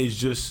 And it's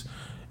just,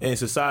 in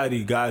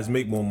society, guys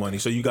make more money.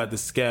 So you got the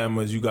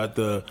scammers, you got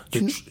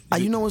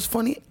you know what's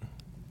funny?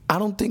 I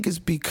don't think it's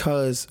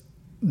because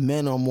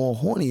men are more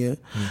hornier.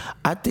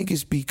 I think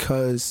it's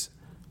because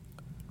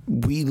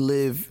we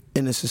live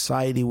in a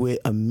society where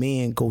a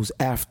man goes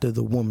after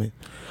the woman.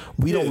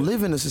 We don't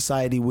live in a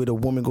society where the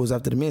woman goes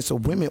after the man. So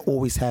women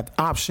always have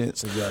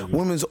options.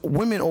 Exactly.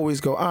 Women always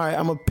go, all right,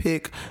 I'm going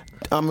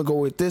to go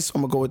with this,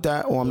 I'm going to go with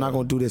that, or I'm not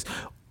going to do this.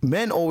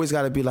 Men always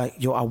got to be like,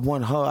 yo, I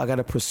want her, I got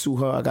to pursue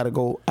her, I got to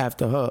go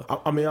after her.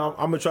 I'm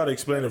going to try to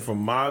explain it from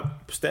my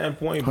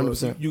standpoint, but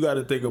 100%. You got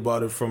to think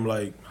about it from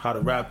like how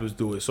the rappers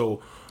do it.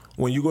 So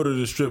when you go to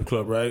the strip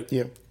club, right?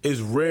 Yeah. It's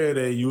rare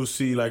that you'll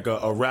see like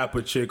a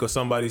rapper chick or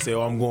somebody say,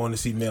 "Oh, I'm going to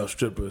see male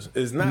strippers."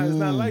 It's not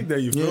like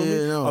that. You feel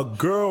me? No. A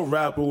girl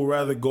rapper would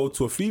rather go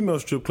to a female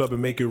strip club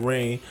and make it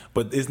rain,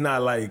 but it's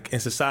not like in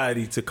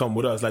society to come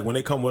with us. Like when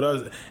they come with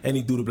us,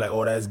 any dude will be like,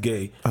 "Oh, that's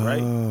gay,"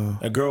 right?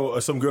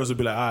 Some girls will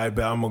be like, "All right,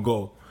 bet I'm gonna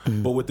go."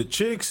 But with the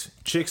chicks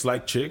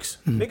like chicks,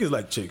 niggas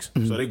like chicks.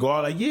 So they go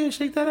out like, "Yeah,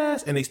 shake that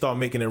ass," and they start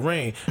making it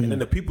rain. And then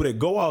the people that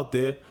go out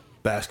there,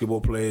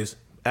 basketball players,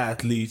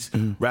 athletes,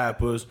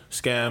 rappers,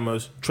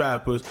 scammers,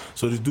 trappers.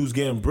 So this dude's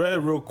getting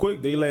bread real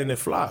quick. They letting it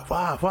fly.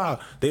 Wow.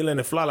 They letting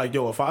it fly like,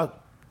 yo, if I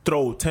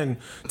throw 10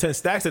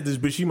 stacks at this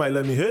bitch, she might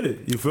let me hit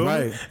it. You feel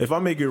me? If I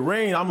make it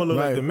rain, I'm going to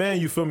look like the man.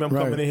 You feel me? I'm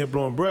coming in here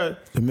blowing bread.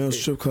 The male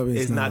strip club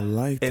is not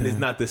like that. And it's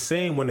not the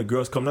same when the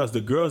girls come to us.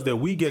 The girls that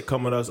we get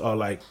coming to us are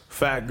like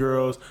fat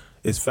girls.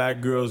 It's fat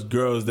girls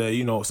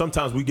that,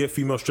 sometimes we get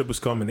female strippers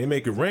coming, they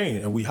make it rain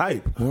and we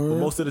hype. But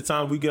most of the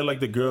time we get like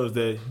the girls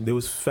that they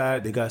was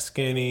fat, they got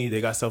skinny, they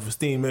got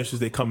self-esteem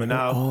issues, they coming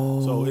out.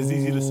 So it's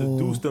easy to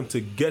seduce them to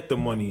get the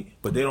money,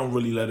 but they don't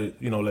really let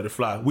it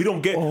fly. We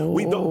don't get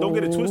don't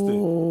get it twisted.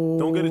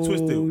 Don't get it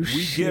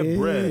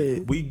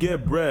twisted. We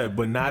get bread,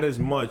 but not as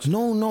much.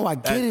 No, I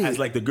get it. As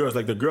like the girls.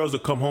 Like the girls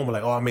will come home and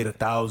like, oh, I made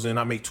 1,000,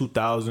 I make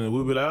 2,000.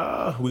 We'll be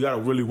like, we gotta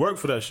really work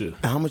for that shit.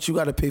 How much you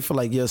gotta pay for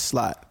like your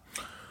slot?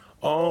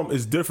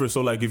 It's different.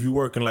 So like if you're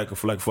working like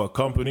for a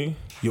company,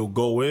 you'll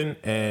go in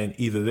and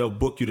either they'll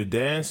book you to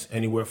dance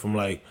anywhere from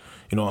like,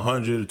 you know,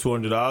 $100 to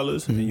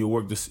 $200, and you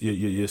work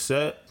your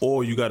set,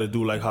 or you got to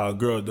do like how a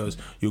girl does.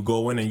 You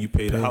go in and you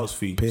pay the house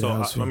fee.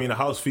 I mean, the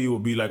house fee will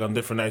be like on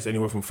different nights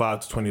anywhere from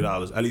 $5 to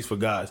 $20, at least for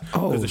guys,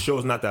 because the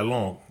show's not that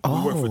long.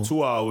 We work for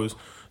 2 hours,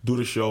 do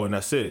the show, and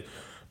that's it.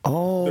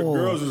 Oh, the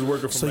girls is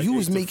working from so like you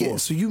was 8 to making 4.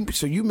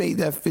 so you made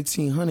that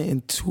 1,500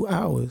 in 2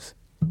 hours.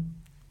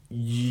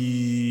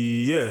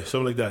 Yeah,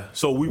 something like that.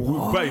 So we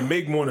probably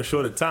make more in a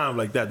shorter time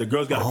like that. The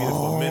girls got to be there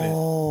for a minute.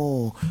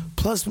 Oh,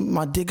 plus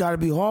my dick got to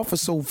be hard for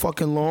so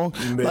fucking long.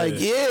 Man. Like,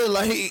 yeah,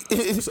 like.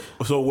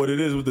 So what it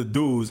is with the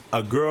dudes,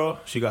 a girl,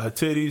 she got her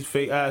titties,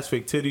 fake ass,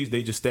 fake titties,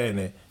 they just stand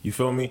there. You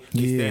feel me?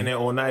 They stand there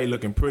all night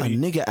looking A pretty.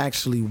 nigga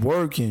actually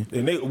working.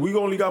 And we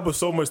only got but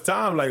so much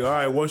time. Like, all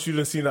right, once you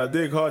done seen our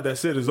dick hard, that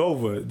shit is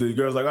over. The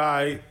girl's like, all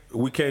right,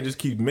 we can't just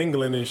keep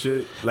mingling and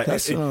shit. Like,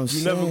 That's what I'm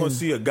you never saying. gonna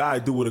see a guy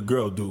do what a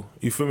girl do.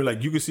 You feel me?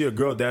 Like, you can see a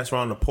girl dance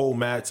around the pole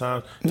mad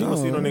times. You don't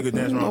see no nigga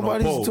dance around the pole.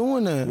 Nobody's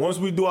doing that. Once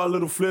we do our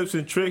little flips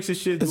and tricks and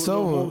shit, It's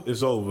over.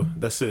 It's over.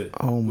 That's it.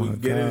 Oh my we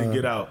get in and God.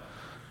 get out.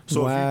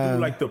 So if you Wow.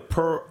 do like the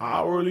per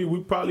hourly, we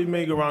probably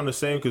make around the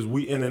same because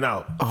we in and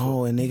out.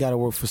 Oh, and they got to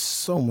work for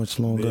so much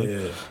longer.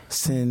 Yeah.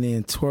 Sitting there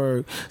and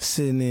twerk,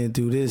 sitting there and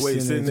do this.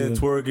 Wait, sitting there do-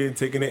 twerking,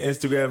 taking their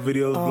Instagram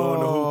videos, blowing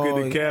the hook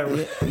in the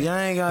camera. Y'all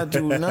ain't got to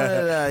do none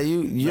of that.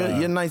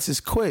 Your nights is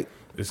quick.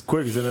 It's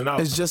quick, it's in and out.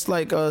 It's just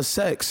like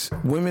sex.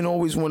 Women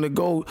always want to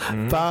go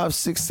 5,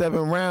 6, 7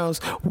 rounds.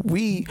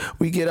 We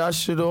get our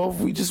shit off.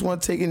 We just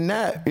want to take a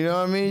nap. You know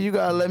what I mean? You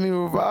gotta let me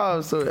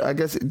revive. So I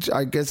guess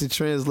it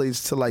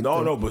translates to like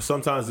No, but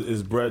sometimes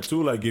it's bread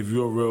too. Like if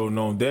you're a real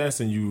known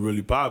dancer and you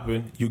really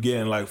popping, you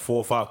getting like 4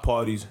 or 5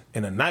 parties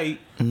in a night.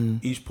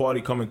 Each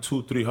party coming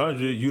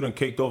 200-300. You done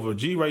caked over a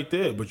G right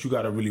there. But you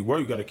gotta really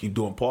work. You gotta keep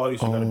doing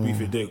parties. You gotta beef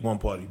your dick one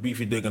party, beef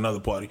your dick another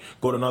party,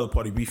 go to another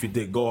party, beef your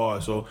dick, go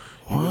hard. So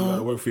you really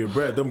gotta work for your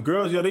bread. Them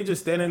girls, yo, they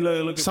just standing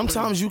there looking.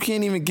 sometimes you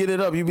can't even get it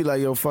up. You be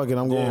like, yo, fuck it,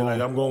 I'm going Yeah, home. like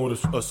I'm going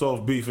with a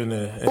soft beef in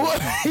there. And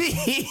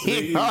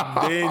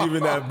they ain't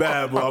even that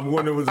bad, but I'm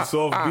going there with a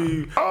soft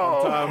beef.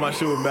 I'm tying my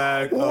shit with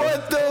mag.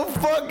 What the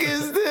fuck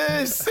is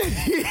this?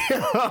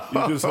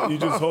 You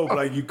just hope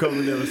like you come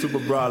in there with super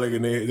brolic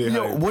and they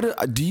Yo,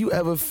 hype. do you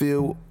ever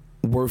feel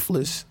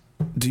worthless?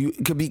 Do you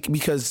could be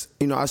because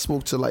I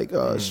spoke to like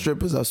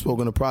strippers, I've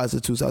spoken to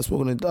prostitutes, I've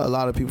spoken to a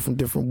lot of people from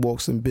different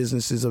walks and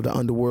businesses of the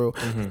underworld,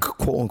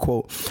 quote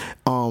unquote.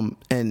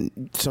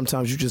 And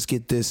sometimes you just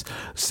get this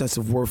sense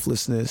of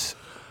worthlessness.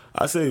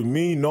 I say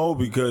me no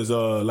because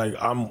like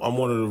I'm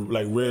one of the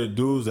like rare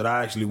dudes that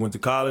I actually went to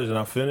college and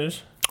I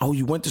finished. Oh,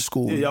 you went to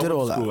school, Yeah, I did went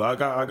all to school.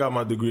 that. I got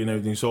my degree and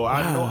everything. So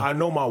I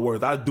know my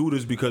worth. I do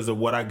this because of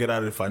what I get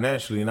out of it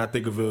financially, and I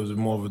think of it as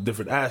more of a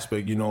different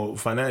aspect.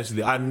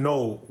 Financially, I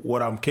know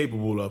what I'm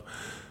capable of.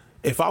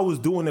 If I was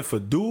doing it for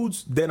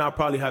dudes, then I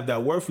probably have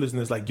that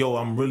worthlessness. Like, yo,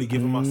 I'm really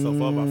giving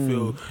myself up. I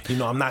feel,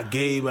 I'm not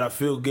gay, but I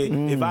feel gay.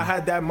 If I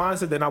had that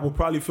mindset, then I would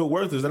probably feel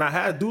worthless. And I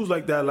had dudes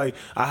like that. Like,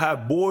 I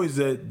had boys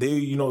that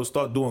they,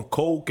 start doing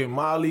coke and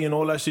Molly and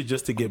all that shit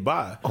just to get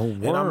by. Oh,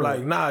 and I'm word.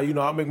 like, nah,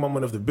 I make my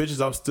money off the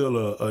bitches. I'm still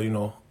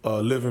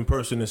a living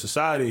person in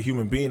society, a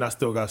human being. I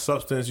still got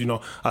substance.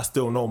 I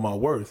still know my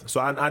worth.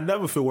 So I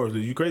never feel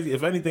worthless. You crazy?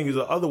 If anything is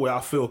the other way,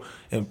 I feel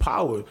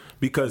empowered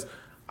because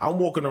I'm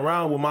walking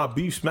around with my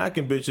beef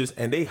smacking bitches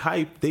and they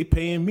hype, they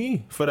paying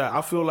me for that.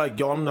 I feel like,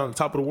 yo, I'm on the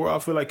top of the world. I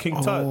feel like King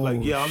Tut.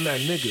 Like, yeah, I'm that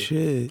nigga.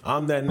 Shit.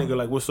 I'm that nigga.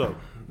 Like, what's up?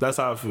 That's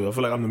how I feel. I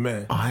feel like I'm the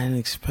man. I didn't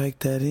expect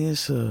that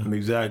answer.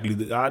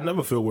 Exactly. I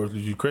never feel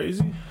worthless. You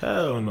crazy?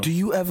 Hell no. Do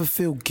you ever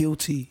feel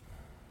guilty?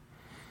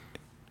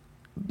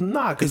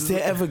 Nah, cause Is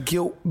there ever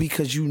guilt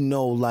because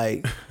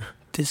like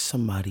this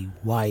somebody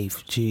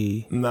wife,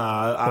 G?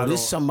 nah, I Or don't.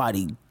 this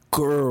somebody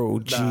girl,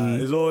 G? Nah,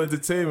 it's all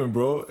entertainment,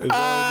 bro. It's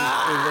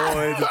all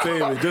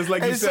entertainment. Just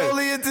like you It's said.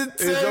 only entertainment.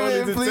 It's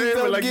only Please entertainment,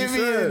 don't like get you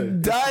me said.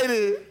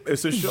 indicted.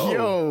 It's a show.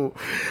 Yo,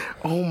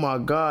 oh my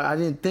God, I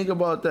didn't think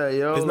about that,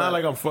 yo. It's not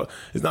like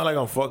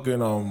I'm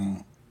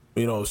fucking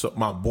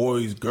my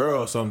boy's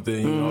girl or something,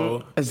 you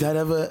know. Is that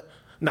ever?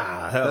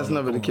 Nah, hell That's no,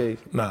 never the come on. case.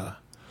 Nah.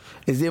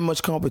 Is there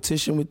much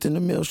competition within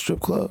the male strip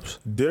clubs?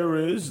 There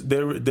is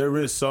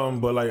some,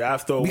 but like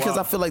after a Because while,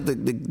 I feel like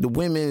the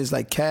women is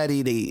like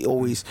catty. They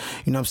always,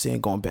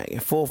 going back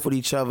and forth with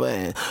each other,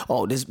 and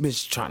this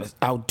bitch trying to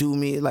outdo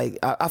me. Like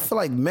I feel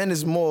like men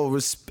is more.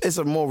 It's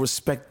a more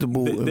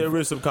respectable. there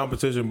is some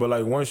competition, but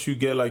like once you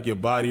get like your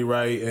body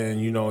right,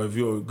 and if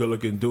you're a good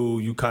looking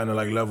dude, you kind of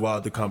like level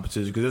out the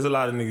competition. Because there's a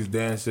lot of niggas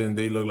dancing,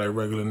 they look like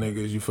regular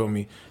niggas. You feel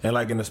me? And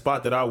like in the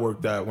spot that I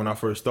worked at when I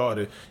first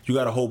started, you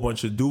got a whole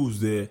bunch of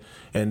dudes there.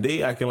 And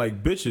they acting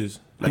like bitches.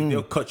 Like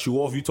they'll cut you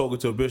off. You talking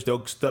to a bitch,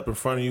 they'll step in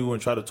front of you and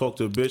try to talk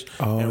to a bitch.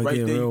 Oh, and right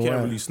yeah, there, you real can't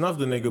wild. really snuff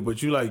the nigga.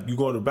 But you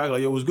go in the back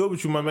like, yo, what's good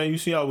with you, my man? You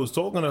see I was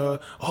talking to her.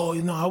 Oh,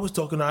 I was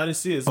talking to her. I didn't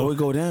see it. So, it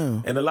go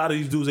down. And a lot of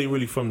these dudes ain't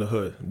really from the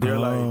hood. They're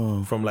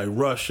like from like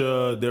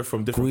Russia. They're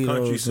from different Guidos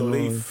countries. So and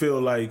they all. feel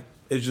like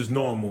it's just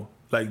normal.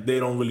 Like they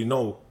don't really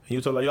know. He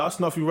was like, yo, I'll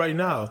snuff you right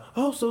now.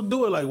 Oh, so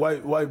do it like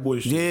white boy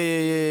shit.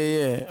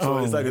 Yeah. So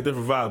it's like a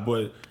different vibe.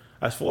 But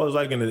as far as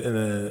like in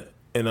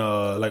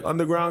a like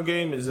underground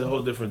game, it's a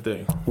whole different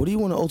thing. What do you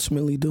want to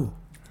ultimately do?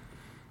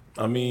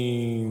 I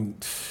mean,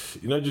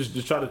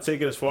 just try to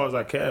take it as far as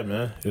I can,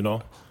 man.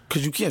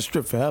 Because you can't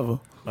strip forever.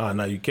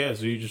 No, you can't.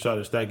 So you just try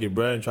to stack your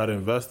bread and try to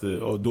invest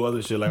it, or do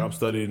other shit. Like I'm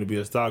studying to be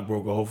a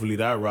stockbroker. Hopefully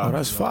that rocks. Oh,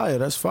 that's fire.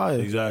 That's fire.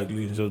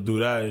 Exactly. So do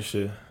that and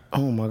shit.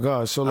 Oh my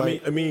God. So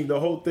like, I mean, the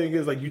whole thing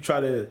is like you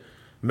try to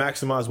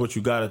maximize what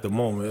you got at the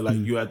moment. Like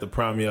you at the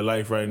prime of your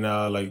life right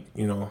now. Like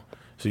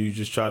so you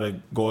just try to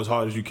go as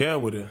hard as you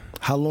can with it.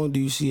 How long do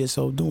you see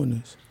yourself doing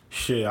this?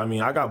 Shit, I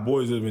mean, I got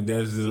boys that have been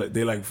dancers.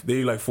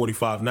 They like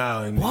 45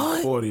 now and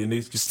what? 40, and they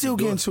just still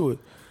get into it.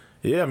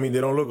 Yeah, I mean, they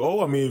don't look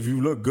old. I mean, if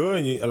you look good,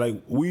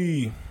 and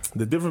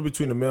the difference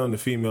between the male and the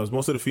females,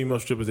 most of the female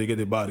strippers, they get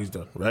their bodies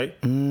done, right?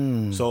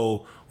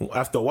 So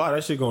after a while,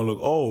 that shit gonna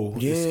look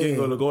old. Yeah. The skin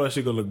gonna look old, that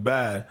shit gonna look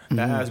bad.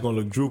 That ass gonna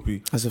look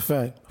droopy. That's a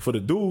fact. For the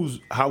dudes,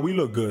 how we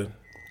look good,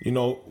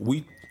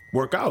 we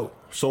work out.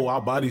 So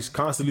our body's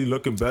constantly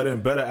looking better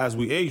and better as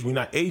we age. We're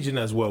not aging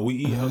as well. We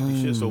eat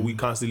healthy shit, so we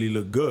constantly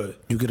look good.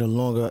 You get a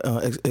longer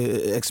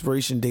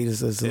expiration date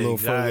is a little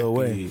further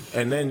away.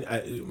 And then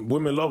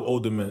women love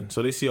older men,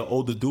 so they see an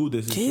older dude.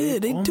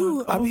 They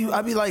do.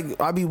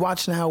 I be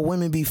watching how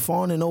women be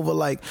fawning over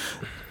like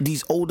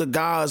these older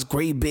guys,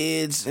 gray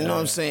beards. You know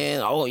what I'm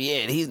saying? Oh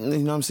yeah, you know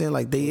what I'm saying?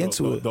 Like they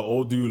into it. The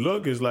older you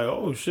look, it's like,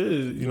 oh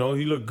shit, he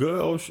look good.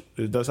 Oh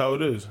shit, that's how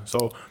it is.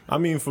 So I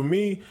mean, for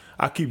me,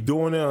 I keep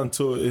doing it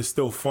until it's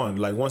still fun.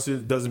 Like once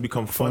it doesn't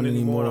become fun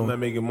anymore, I'm not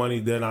making money,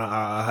 then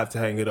I have to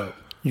hang it up.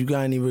 You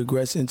got any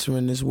regrets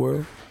entering this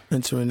world,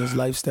 entering this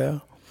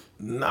lifestyle?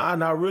 Nah,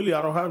 not really.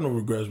 I don't have no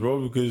regrets,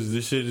 bro, because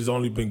this shit has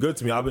only been good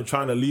to me. I've been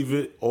trying to leave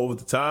it over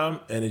the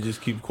time, and it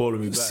just keeps calling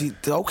me back. See,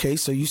 okay,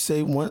 so you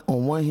say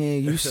on one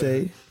hand, you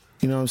say,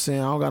 you know what I'm saying,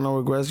 I don't got no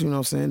regrets, you know what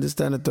I'm saying, this,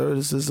 that, and the third,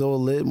 this is all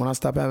lit when I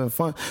stop having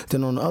fun.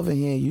 Then on the other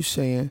hand, you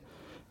saying,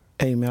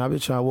 hey man, I've been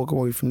trying to walk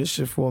away from this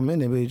shit for a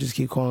minute, but you just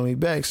keep calling me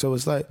back. So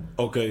it's like,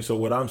 okay, so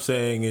what I'm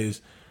saying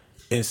is,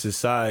 in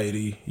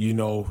society,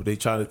 they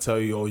try to tell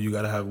you, oh, you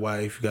gotta have a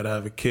wife, you gotta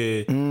have a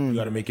kid, you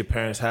gotta make your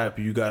parents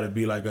happy, you gotta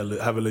be like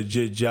have a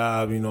legit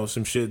job,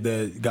 some shit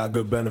that got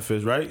good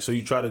benefits, right? So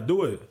you try to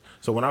do it.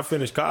 So when I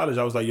finished college,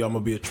 I was like, yo, I'm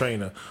gonna be a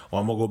trainer, or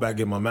I'm gonna go back and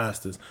get my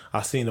master's.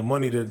 I seen the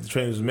money that the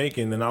trainers was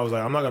making, and I was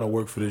like, I'm not gonna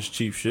work for this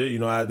cheap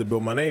shit. I had to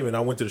build my name, and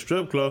I went to the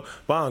strip club,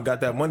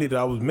 got that money that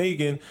I was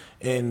making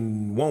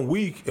in 1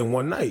 week and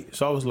one night.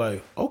 So I was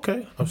like,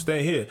 okay, I'm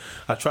staying here.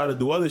 I tried to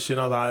do other shit,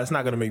 and I was like, it's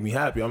not gonna make me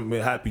happy. I'm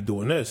happy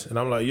doing this. And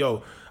I'm like,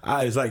 yo,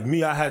 it's like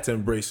me, I had to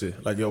embrace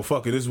it. Like, yo,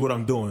 fuck it, this is what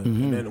I'm doing.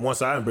 And then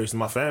once I embraced it,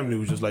 my family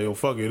was just like, yo,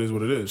 fuck it, it is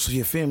what it is. So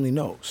your family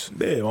knows?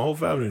 Yeah, my whole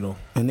family know.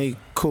 And they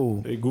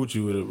cool? They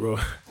Gucci with it, bro.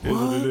 It is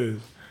what it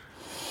is.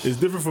 It's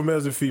different for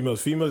males and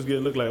females. Females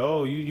get look like,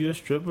 oh, you a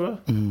stripper?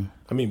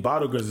 I mean,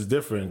 bottle girls is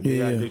different.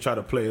 They try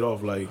to play it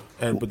off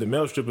but the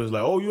male stripper is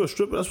like, oh, you a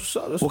stripper? That's what's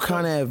up. What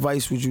kind of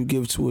advice would you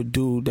give to a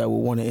dude that would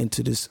want to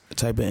enter this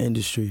type of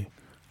industry?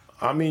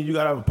 I mean, you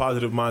gotta have a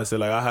positive mindset.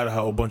 Like I had a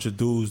whole bunch of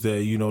dudes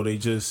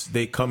that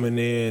they come in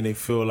there and they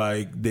feel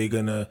like they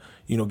gonna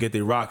get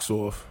their rocks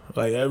off.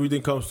 Like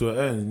everything comes to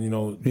an end.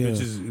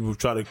 Bitches will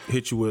try to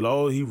hit you with,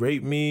 oh, he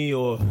raped me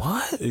or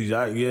what?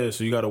 Exactly. Yeah.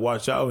 So you gotta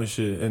watch out and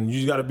shit. And you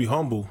just gotta be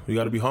humble. You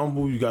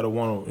gotta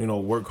want to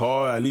work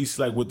hard. At least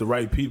like with the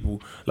right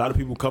people. A lot of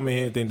people come in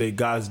here and think they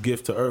God's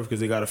gift to earth because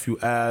they got a few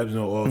abs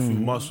or a few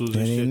muscles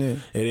and shit.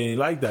 It ain't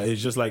like that.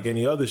 It's just like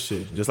any other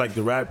shit. Just like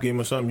the rap game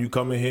or something. You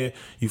come in here,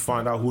 you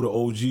find out who the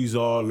OGs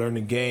are, learn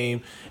the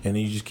game, and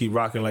then you just keep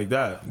rocking like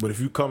that. But if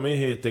you come in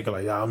here thinking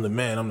like, yeah, I'm the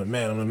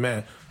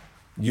man,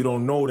 you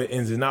don't know the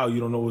ins and outs. You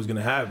don't know what's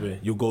gonna happen.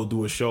 You'll go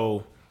do a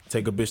show,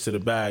 take a bitch to the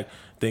back,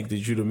 think that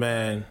you the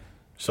man,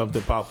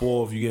 something pop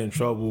off, you get in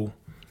trouble.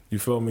 You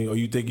feel me? Or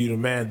you think you the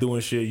man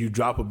doing shit, you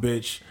drop a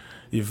bitch.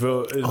 You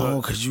feel?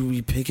 Because you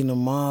be picking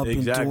them up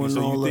exactly. And doing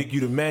so all you think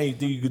you the man, you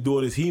think you could do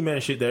all this He-Man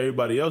shit that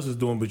everybody else is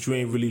doing, but you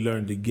ain't really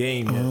learned the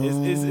game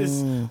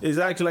yet. It's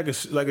actually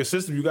like a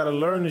system. You got to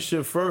learn the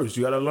shit first.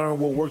 You got to learn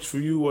what works for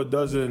you, what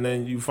doesn't, and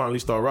then you finally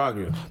start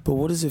rocking. But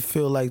what does it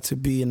feel like to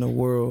be in a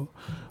world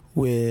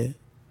where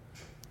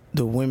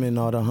the women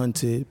are the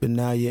hunted, but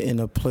now you're in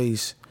a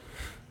place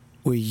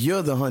where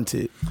you're the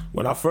hunted?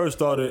 When I first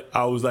started,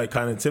 I was like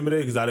kind of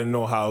intimidated because I didn't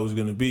know how it was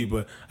going to be.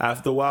 But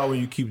after a while, when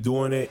you keep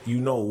doing it, you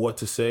know what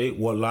to say,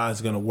 what line's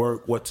going to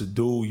work, what to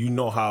do. You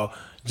know how,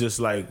 just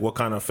like what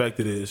kind of effect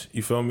it is.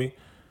 You feel me?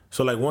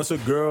 So like once a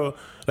girl,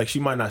 like she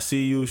might not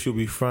see you, she'll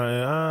be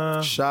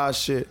fronting, shy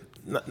shit.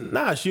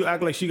 Nah, she'll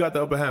act like she got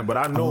the upper hand. But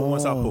I know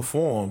once I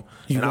perform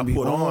and I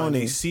put on,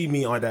 they see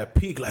me on that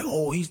peak, like,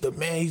 oh, he's the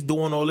man, he's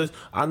doing all this.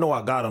 I know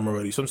I got him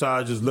already. Sometimes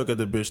I just look at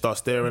the bitch, start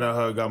staring at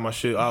her, got my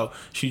shit out.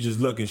 She just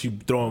looking, she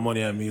throwing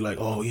money at me like,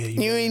 oh, yeah.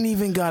 You ain't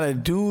even got to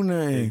do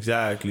nothing.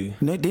 Exactly.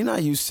 They're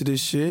not used to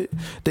this shit.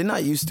 They're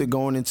not used to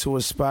going into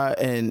a spot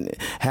and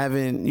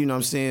having, you know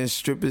what I'm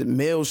saying,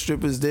 male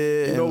strippers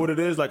there. You know what it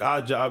is? Like,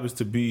 our job is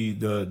to be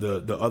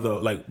the other,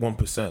 like,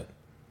 1%.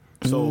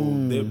 So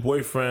their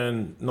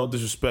boyfriend, no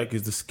disrespect,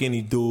 is the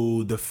skinny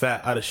dude, the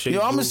fat, out of shape. Yo,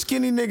 I'm a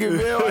skinny nigga,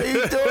 man. Why you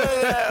doing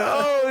that?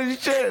 Oh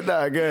shit!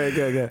 Nah, go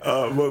ahead.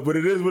 But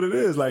it is what it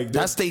is. Like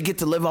That's they get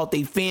to live out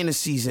their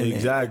fantasies in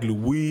exactly. there.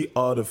 We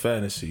are the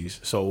fantasies.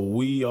 So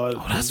we are.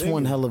 Oh, that's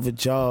one hell of a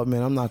job,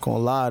 man. I'm not gonna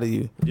lie to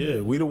you. Yeah,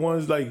 we the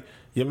ones like.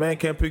 Your man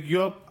can't pick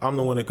you up. I'm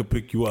the one that can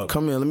pick you up.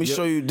 Come here, let me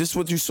show you. This is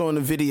what you saw in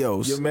the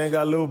videos. Your man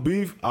got a little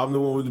beef. I'm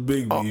the one with the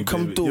big beef.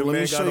 Come baby. through. Your Let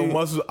man me got show no you.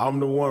 muscles. I'm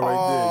the one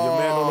right there. Your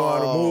man don't know how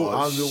to move.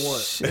 I'm the one.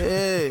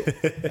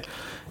 Shit.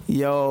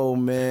 Yo,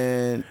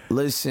 man.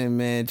 Listen,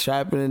 man.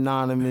 Trapping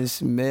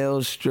Anonymous,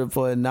 Male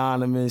Stripper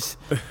Anonymous.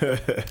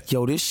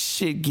 Yo, this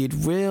shit get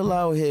real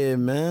out here,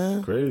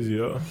 man. Crazy,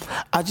 yo.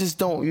 I just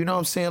don't, you know what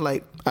I'm saying?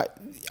 Like,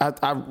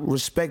 I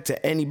respect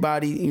to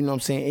anybody, you know what I'm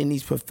saying, in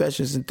these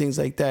professions and things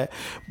like that.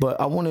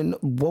 But I want to know,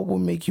 what would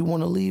make you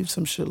want to leave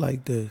some shit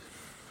like this?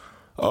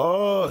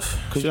 Oh,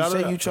 because you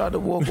say you tried to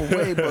walk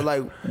away, but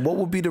like, what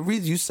would be the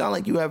reason? You sound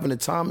like you having the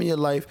time of your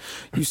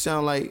life. You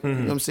sound like, you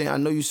know what I'm saying? I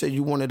know you said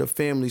you wanted a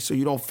family, so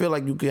you don't feel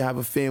like you could have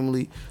a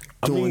family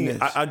doing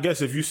this. I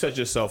guess if you set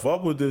yourself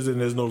up with this, then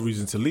there's no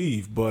reason to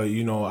leave. But,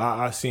 you know,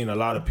 I seen a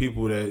lot of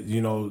people that,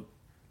 you know,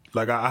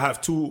 like I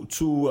have two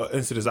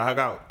incidents. I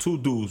got two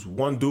dudes.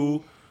 One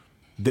dude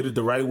did it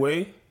the right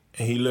way,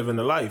 and he living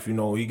the life. You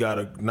know, he got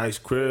a nice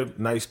crib,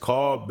 nice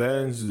car,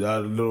 Benz,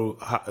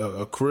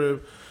 a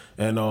crib.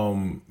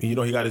 And, you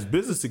know, he got his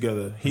business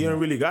together. He ain't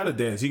really got to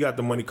dance. He got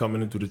the money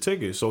coming in through the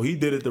tickets. So he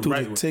did it the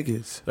right way.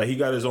 Tickets. Like, he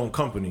got his own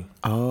company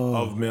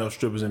of male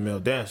strippers and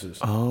male dancers.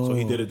 So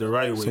he did it the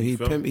right way. So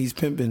he's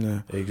pimping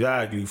now.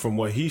 Exactly, from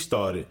what he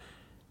started.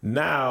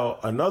 Now,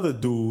 another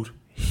dude,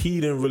 he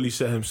didn't really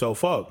set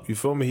himself up. You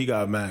feel me? He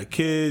got mad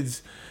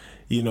kids.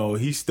 You know,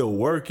 he's still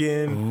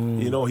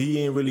working. You know, he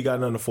ain't really got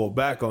nothing to fall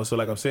back on. So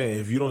like I'm saying,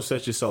 if you don't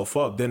set yourself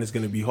up, then it's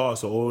going to be hard.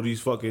 So all these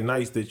fucking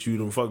nights that you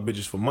done fuck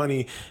bitches for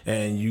money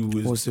and you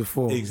was... What's it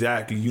for?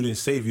 Exactly. You didn't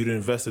save, you didn't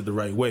invest it the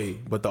right way.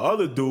 But the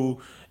other dude,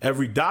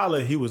 every dollar,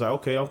 he was like,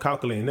 okay, I'm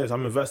calculating this.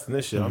 I'm investing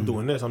this shit. I'm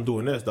doing this. I'm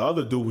doing this. The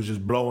other dude was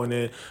just blowing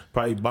it,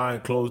 probably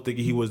buying clothes,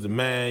 thinking he was the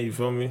man. You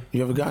feel me?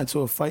 You ever got into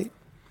a fight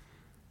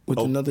with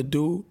another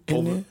dude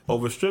in there?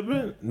 Over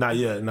stripping? Not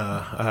yet.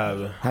 Nah, I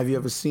haven't. Have you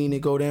ever seen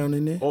it go down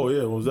in there? Oh,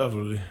 yeah, most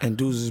definitely. And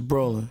dudes is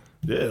brawling.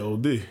 Yeah,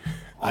 OD.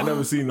 I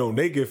never seen no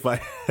naked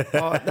fight.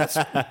 That's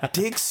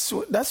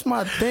that's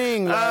my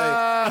thing. Like,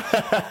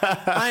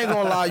 I ain't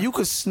gonna lie, you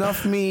could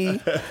snuff me.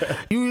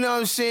 You know what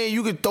I'm saying?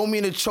 You could throw me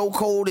in a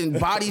chokehold and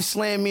body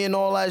slam me and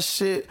all that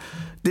shit.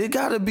 There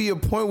gotta be a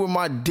point where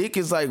my dick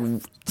is like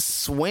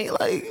swing.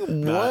 Like what?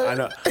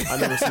 Nah, I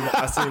never seen.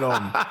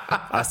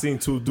 I seen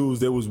two dudes.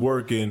 They was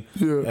working,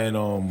 and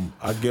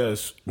I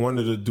guess one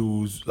of the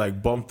dudes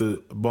like bumped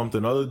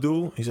another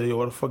dude. He said, "Yo,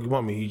 what the fuck you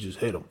want me?" He just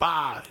hit him.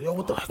 Bah! Yo,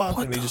 what the fuck?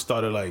 And they just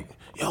started like,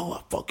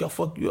 "Yo, fuck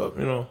you up,"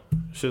 you know,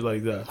 shit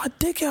like that. My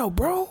dick out,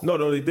 bro. No,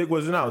 their dick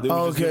wasn't out. They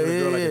was just giving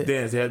the girl like a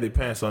dance. They had their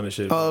pants on and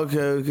shit.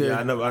 Okay. Yeah,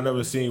 I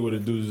never seen where the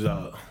dudes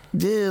out.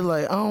 Yeah,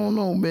 like, I don't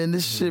know, man.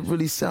 This shit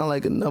really sound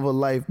like another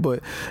life,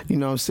 but, you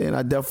know what I'm saying?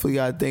 I definitely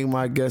got to thank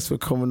my guests for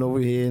coming over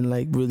here and,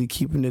 like, really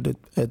keeping it a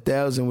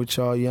 1,000 with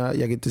y'all. Y'all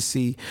get to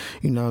see,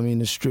 you know what I mean,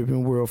 the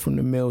stripping world from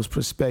the male's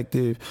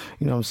perspective.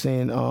 You know what I'm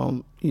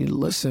saying? You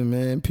listen,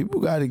 man, people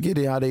got to get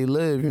it how they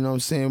live, you know what I'm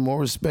saying? More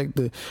respect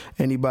to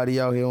anybody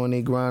out here on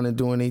their grind and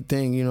doing their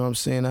thing, you know what I'm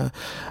saying?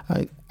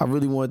 I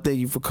really want to thank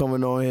you for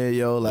coming on here,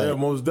 yo. Like, yeah,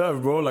 most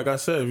definitely, bro. Like I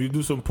said, if you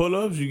do some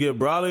pull-ups, you get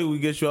brolic, we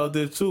get you out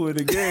there too in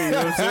the game, you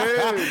know what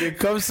I'm saying?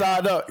 Come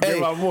side up.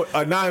 Hey,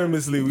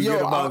 anonymously, we get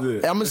them out there.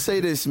 I'm going to say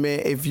this,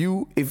 man. If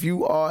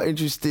you are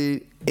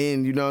interested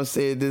in, you know what I'm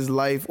saying, this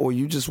life, or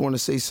you just want to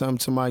say something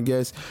to my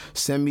guests,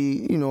 send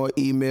me, you know, an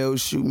email,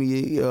 shoot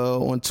me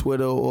on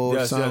Twitter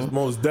or something. Yes,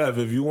 most def.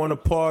 If you want a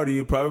party,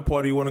 a private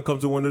party, you want to come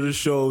to one of the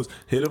shows,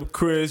 hit up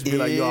Chris, be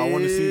like, yo, I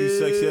want to see these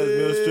sexy ass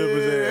male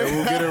strippers, and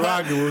we'll get it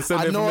rocking. We'll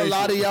send I know a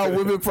lot of y'all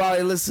women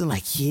probably listen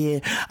like, yeah,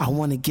 I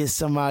want to get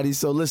somebody.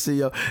 So listen,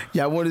 yo,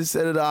 y'all want to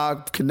set it up,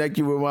 I'll connect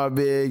you with my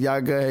bed. Y'all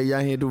go ahead,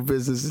 y'all handle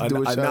business. Do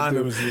what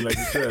anonymously, y'all do. like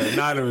you said,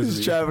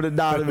 anonymously. Trapping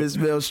Anonymous,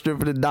 Male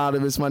Stripping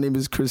Anonymous. My name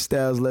is Chris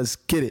Styles. Let's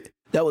get it.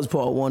 That was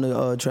part one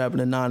of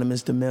Trapping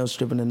Anonymous, the Male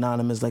Stripping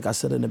Anonymous. Like I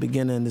said in the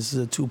beginning, this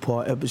is a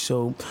 2-part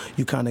episode.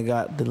 You kind of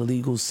got the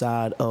legal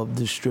side of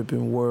the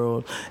stripping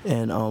world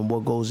and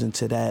what goes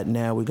into that.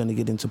 Now we're going to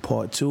get into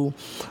part 2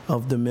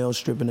 of the Male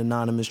Stripping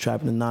Anonymous,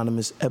 Trapping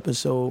Anonymous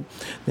episode.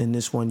 In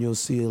this one, you'll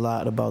see a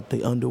lot about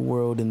the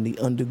underworld and the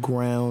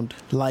underground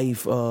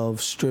life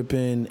of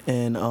stripping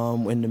and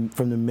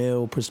from the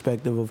male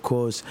perspective, of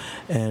course.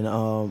 And,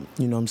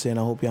 you know what I'm saying?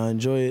 I hope y'all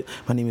enjoy it.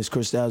 My name is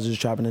Chris Styles, this is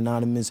Trapping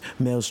Anonymous,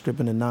 Male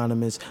Stripping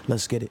Anonymous.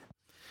 Let's get it.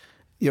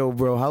 Yo,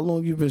 bro, how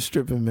long you been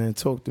stripping, man?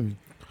 Talk to me.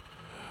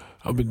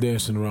 I've been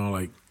dancing around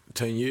like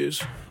 10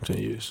 years. 10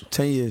 years.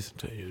 10 years?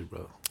 10 years,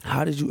 bro.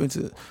 How did you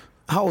enter...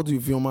 How old are you,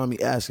 if you don't mind me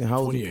asking? How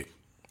old 28.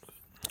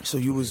 So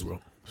you was... Bro.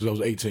 So I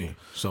was 18.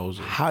 So I was...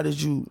 How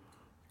did you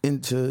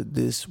enter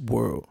this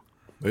world?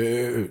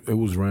 It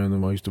was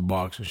random. I used to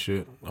box and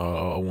shit.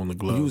 I won the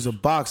gloves. You was a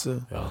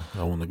boxer? Yeah,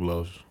 I won the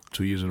gloves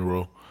 2 years in a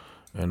row.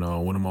 And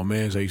one of my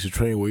mans I used to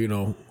train with,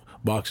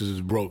 boxers is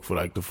broke for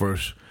like the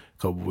first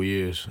couple of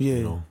years.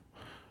 Yeah.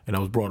 And I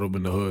was brought up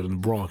in the hood in the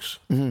Bronx.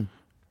 Mm-hmm.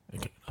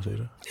 Can I say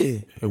that? Yeah.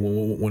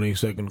 And when they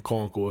second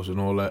concourse and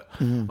all that.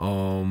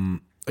 Mm-hmm.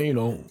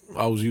 And,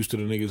 I was used to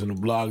the niggas in the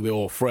block. They're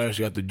all fresh.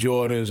 Got the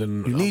Jordans,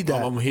 and you need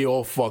that. I'm here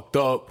all fucked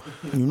up.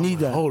 You need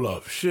that. Hold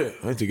up, shit.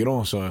 I need to get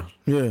on, son.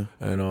 Yeah.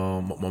 And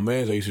my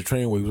mans I used to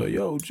train with, he was like,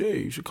 "Yo,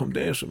 Jay, you should come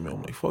dance with me."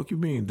 I'm like, "Fuck you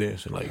mean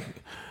dancing? Like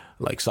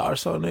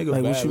salsa, nigga?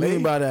 Like, what you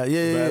mean by that?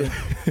 Yeah.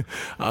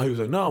 He was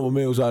like, "Nah, my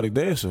man was out of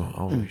dancing."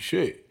 I was like,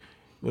 "Shit,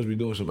 must be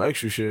doing some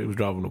extra shit." He was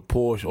driving a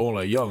Porsche, all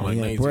like young, like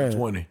 19,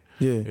 20.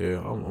 Yeah.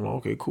 I'm like,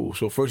 okay, cool.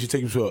 So first he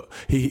takes him to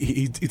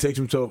he takes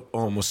him to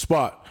a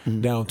spot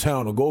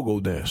downtown, a go-go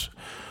dance.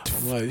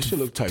 I'm like, this shit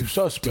look type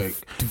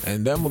suspect,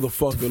 and that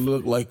motherfucker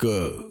looked like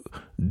a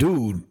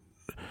dude,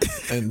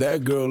 and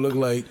that girl looked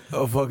like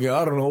a fucking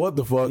I don't know what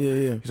the fuck.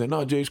 Yeah. He's like,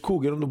 "Nah, Jay's cool.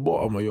 Get him the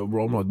ball." I'm like, "Yo,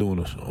 bro, I'm not doing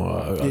this.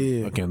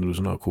 I can't do this.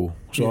 It's not cool."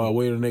 So I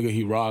waited. A nigga,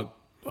 he rocked.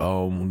 The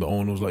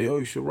owner was like, "Yo,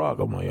 you should rock."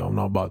 I'm like, "Yo, I'm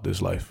not about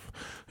this life."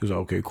 He was like,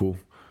 "Okay, cool."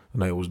 The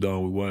night was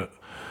done. We went.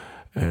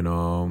 And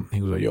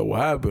he was like, "Yo,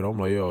 what happened?" I'm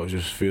like, "Yo, it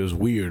just feels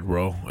weird,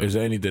 bro. Is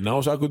there anything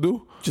else I could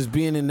do?" Just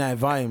being in that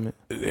environment.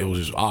 It was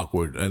just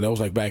awkward. And that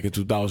was like back in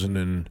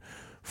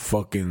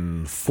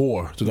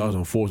 2004,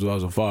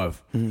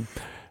 2005. Mm-hmm.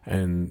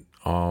 And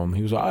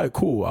he was like, "All right,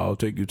 cool. I'll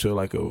take you to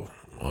like a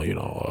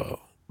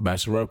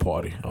bachelorette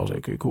party." I was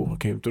like, "Okay, cool." I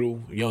came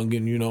through,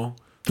 youngin',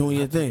 doing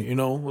your thing.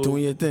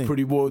 Doing your thing.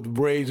 Pretty boy with the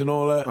braids and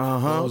all that.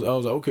 Uh-huh. I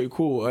was like, "Okay,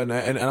 cool." And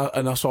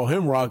I saw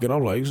him rocking.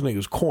 I'm like, "This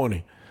nigga's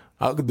corny.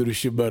 I could do this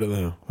shit better than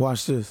him."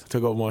 Watch this.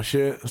 Took off my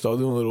shit, started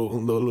doing a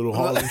little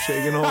Harlem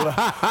shake and all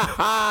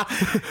that.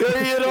 You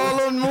had all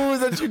those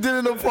moves that you did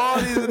in the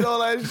parties and all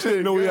that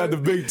shit. We had the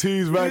big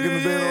tees back in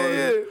the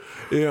day.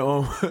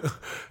 Yeah.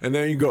 And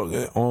then you go,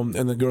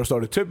 and the girl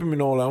started tipping me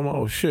and all that. I'm like,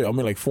 "Oh shit, I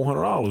made like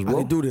 $400, bro. I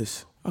can do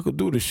this. I could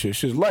do this shit.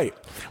 Shit's light."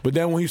 But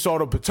then when he saw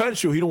the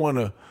potential, he didn't want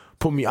to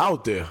put me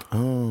out there.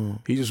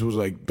 He just was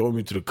like throwing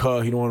me to the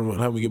cut. He don't want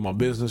to have me get my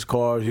business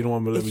cards. He don't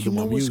want me to let me do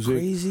my music. What's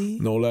crazy?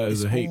 No, that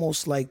is a hate. It's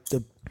almost like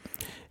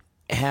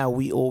how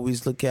we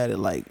always look at it,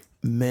 like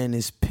men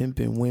is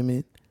pimping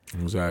women.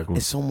 Exactly.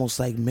 It's almost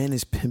like men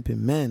is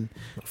pimping men.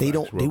 They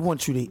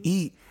want you to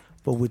eat,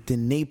 but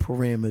within their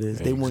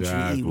parameters. They want you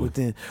to eat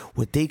within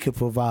what they could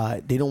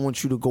provide. They don't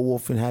want you to go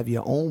off and have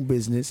your own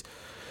business.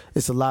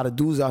 It's a lot of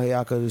dudes out here.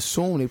 I could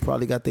assume they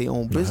probably got their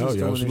own business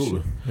doing this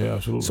shit. Yeah,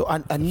 absolutely. So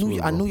I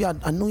knew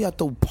y'all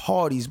throw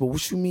parties, but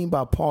what you mean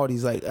by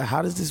parties? Like,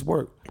 how does this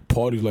work?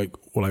 Parties like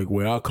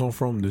where I come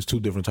from, there's two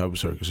different types of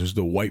circuits. There's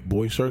the white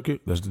boy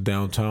circuit. That's the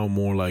downtown,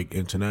 more like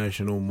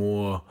international,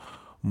 more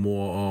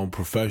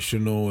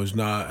professional. It's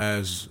not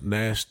as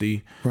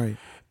nasty. Right.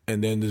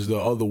 And then there's the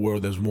other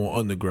world that's more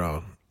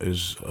underground.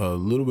 It's a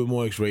little bit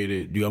more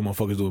X-rated. You got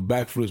motherfuckers doing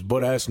backflips,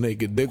 butt ass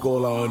naked, dick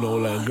all out and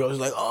all that. And girls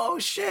like, "Oh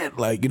shit!"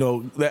 Like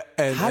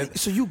that.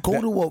 So you go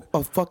to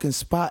a fucking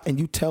spot and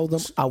you tell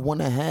them, "I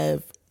want to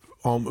have."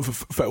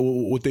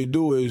 What they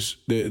do is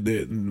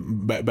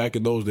back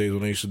in those days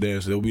when they used to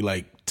dance, there'll be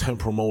like 10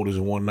 promoters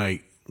in one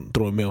night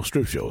throwing male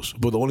strip shows.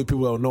 But the only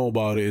people that don't know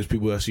about it is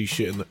people that see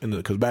shit in the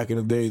because back in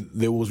the day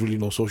there was really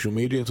no social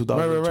media in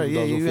 2000, right.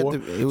 2004.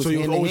 It was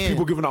always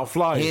people giving out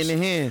flyers. Hand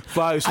in hand.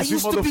 Flyers. I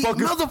used to be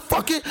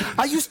motherfucking.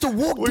 I used to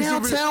walk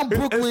downtown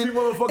Brooklyn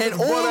and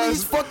all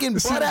these fucking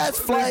butt ass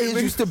flyers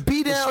used to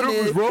be down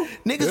there. Bro.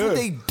 Niggas with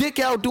their dick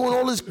out doing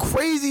all this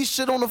crazy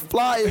shit on the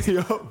flyers.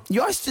 Yo,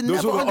 I used to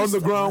never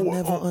understand. I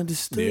never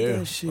understood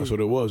that shit. That's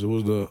what it was. It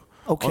was the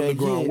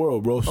underground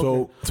world, bro.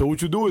 So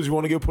what you do is you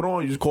want to get put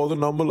on, you just call the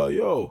number like,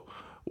 "Yo,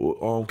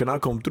 can I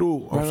come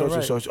through? I'm such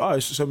and such. All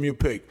right, send me a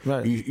pic."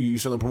 Right. You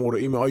send the promoter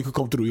an email. "Oh, you can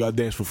come through. You got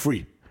to dance for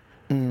free."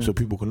 So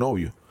people can know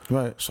you.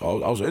 Right.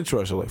 So I was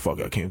interested. Like, fuck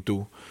it, I came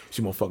through.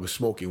 See motherfuckers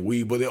smoking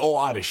weed, but they're all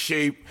out of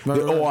shape.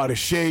 They're all out of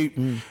shape.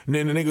 And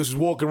then the niggas is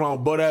walking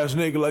around butt ass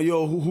nigga like,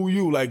 "Yo, who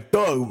you?" Like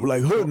thug,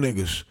 like hood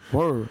niggas.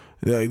 Word.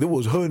 Like there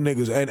was hood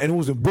niggas, and it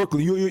was in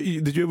Brooklyn.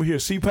 Did you ever hear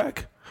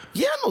CPAC?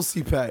 Yeah, I know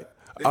CPAC.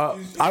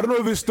 I don't know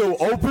if it's still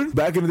open.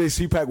 Back in the day,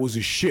 CPAC was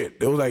the shit.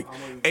 There was like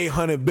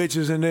 800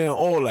 bitches in there and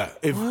all that.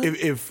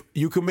 If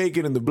you can make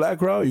it in the black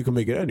crowd, you can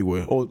make it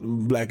anywhere. Or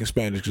black and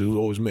Spanish, because it was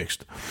always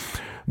mixed.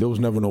 There was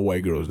never no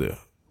white girls there.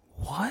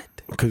 What?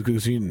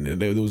 Because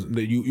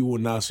you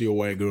would not see a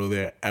white girl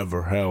there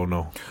ever. Hell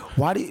no.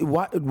 Why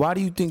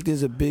do you think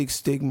there's a big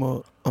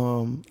stigma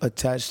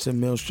attached to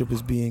male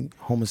strippers being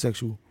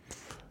homosexual?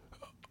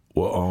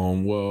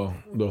 Well,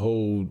 the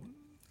whole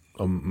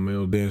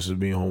male dancers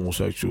being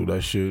homosexual,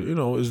 that shit,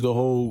 is the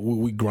whole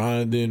we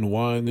grinding,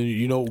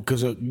 winding,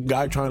 because a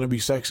guy trying to be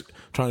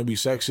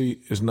sexy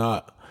is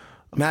not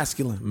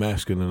masculine,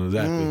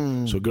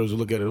 exactly. So girls will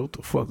look at it, what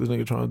the fuck this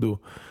nigga trying to do?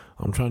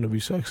 I'm trying to be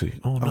sexy.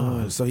 Oh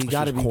no, so he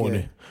gotta be corny.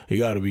 gay. He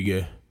gotta be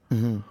gay.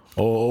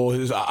 Or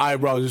his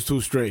eyebrows is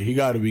too straight. He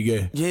gotta be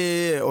gay.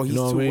 Yeah, or he's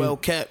too well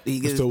kept. He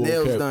gets his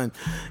nails done.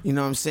 You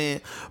know what I'm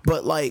saying?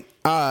 But like,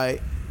 all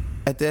right,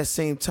 at that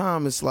same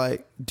time, it's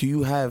like, do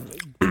you have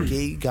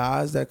gay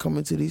guys that come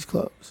into these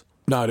clubs?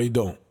 Nah, they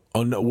don't.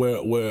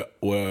 where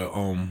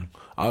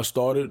I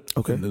started,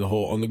 okay, the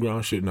whole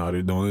underground shit. No,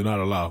 they're not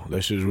allowed.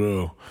 That shit's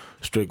real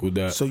strict with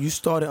that. So you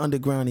started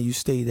underground and you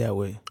stayed that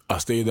way. I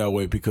stayed that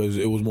way because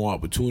it was more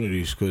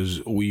opportunities.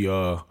 Because we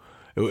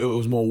it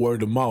was more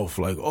word of mouth.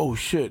 Like, oh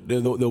shit,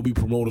 there'll be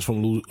promoters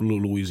from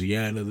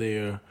Louisiana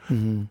there,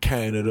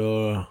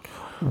 Canada,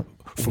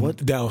 from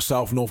down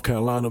south North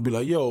Carolina. Be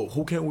like, yo,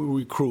 who can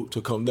we recruit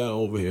to come down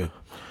over here?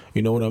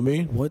 You know what I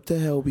mean? What the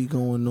hell be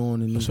going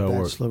on in these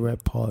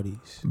bachelorette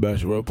parties?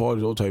 Bachelorette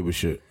parties, all type of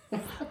shit.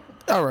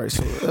 All right,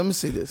 so let me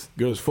see this.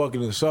 Girls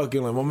fucking and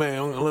sucking, like, my man,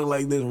 I look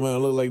like this, man, I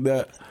look like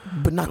that.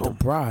 But not the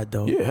bride,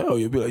 though. Yeah, hell,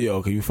 you'd be like,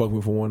 yo, can you fuck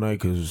me for one night?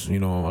 Because, you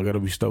know, I got to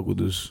be stuck with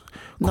this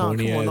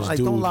corny-ass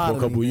dude for a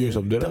couple years.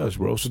 I'm dead ass,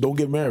 bro. So don't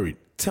get married.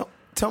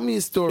 Tell me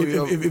a story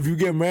if you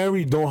get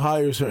married, don't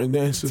hire certain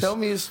dancers. Tell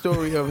me a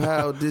story of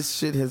how this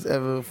shit has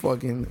ever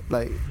fucking,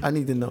 like, I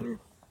need to know.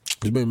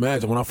 It's been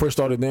mad. When I first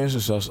started dancing,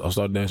 I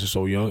started dancing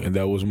so young, and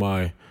that was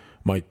my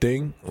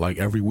thing. Like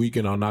every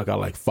weekend, I'll knock out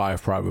like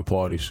 5 private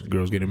parties.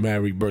 Girls getting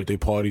married, birthday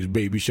parties,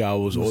 baby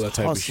showers, all that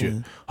type of shit.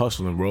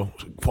 Hustling, bro.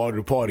 Party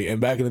to party. And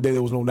back in the day,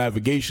 there was no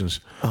navigations.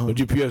 No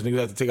GPS. Niggas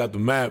had to take out the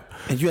map.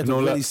 And you had to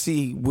really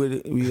see where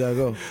you gotta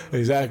go.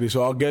 Exactly.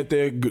 So I'll get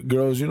there.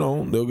 Girls, you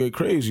know, they'll get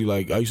crazy.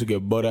 Like I used to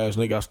get butt ass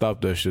nigga. I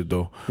stopped that shit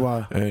though.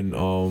 Why? And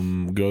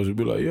girls would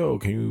be like, yo,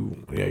 can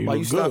you? Yeah, you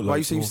look good. Why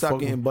you say you stopped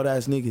getting butt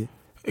ass nigga?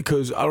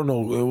 Because I don't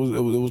know, it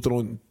was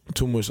throwing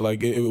too much.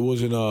 Like it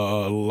wasn't a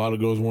lot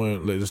of girls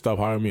wanted to stop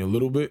hiring me a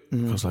little bit.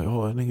 I was like,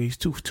 oh, that nigga, he's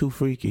too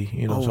freaky,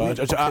 you know.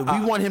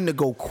 We want him to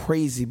go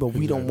crazy, but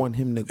we don't want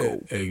him to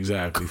go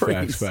exactly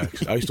crazy.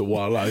 Facts. I used to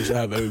wild out. I used to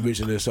have every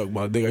bitch in there suck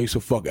my dick. I used to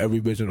fuck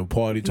every bitch in a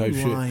party type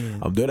shit.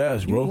 I'm dead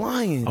ass, bro. You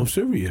lying? I'm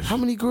serious. How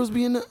many girls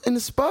be in the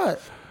spot?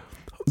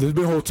 There's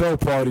been hotel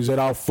parties that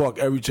I'll fuck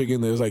every chick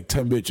in there. There's like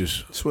 10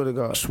 bitches. Swear to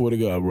God. Swear to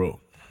God, bro.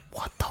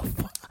 What the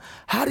fuck?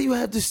 How do you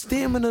have the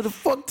stamina to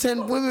fuck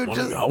 10 women?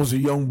 I was a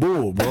young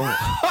bull, bro.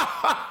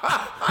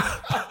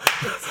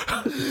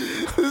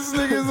 This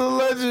nigga's a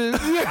legend.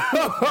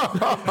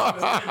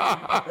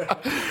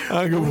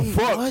 I don't give a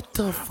fuck. What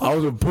the fuck? I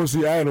was a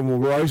pussy animal,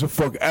 bro. I used to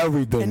fuck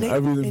everything.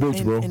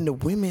 Bitch, bro. And the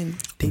women,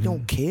 they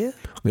don't care?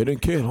 They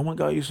didn't care. Oh my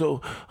God, you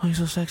so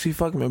sexy.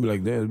 Fuck me. I'd be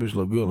like, damn, this bitch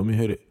look good. Let me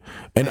hit it.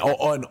 And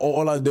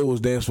all I did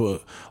was dance for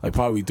like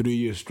probably 3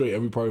 years straight.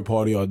 Every private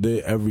party I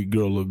did, every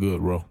girl looked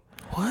good, bro.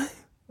 What?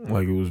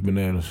 Like it was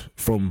bananas.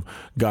 From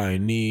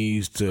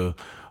Guyanese to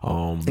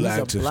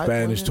black to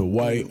Spanish to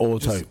white, all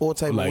type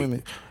like, of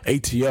women.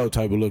 ATL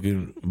type of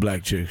looking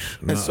black chicks.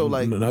 And so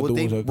like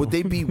would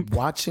they be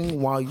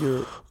watching while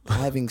you're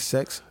having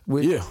sex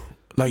with? Yeah.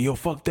 Like, yo,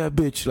 fuck that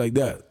bitch, like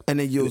that. And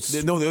then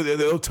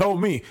they'll tell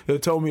me. They'll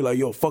tell me like,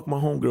 yo, fuck my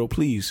homegirl,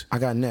 please. I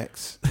got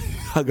next.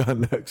 I got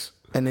next.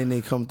 And then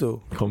they come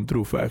through.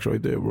 Facts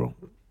right there, bro.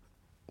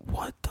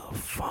 What the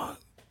fuck?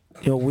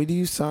 Yo, where do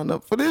you sign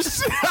up for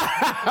this shit?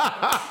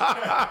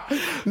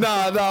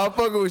 Nah, I'm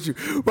fucking with you.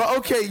 But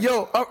okay,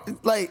 yo,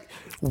 like,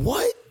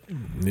 what?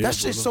 Yeah, that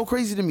shit's so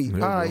crazy to me.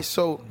 Yeah, all right,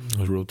 so.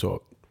 That's real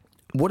talk.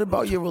 What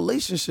about your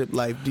relationship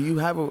life?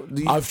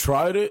 I've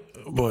tried it,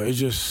 but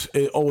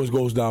it always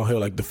goes downhill.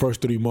 Like the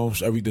first 3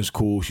 months, everything's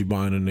cool. She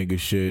buying a nigga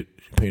shit,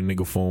 paying a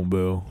nigga phone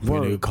bill,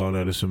 paying a nigga Con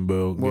Edison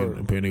bill, paying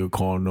a nigga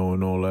Carno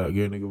and all that,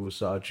 getting a nigga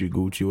Versace,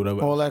 Gucci,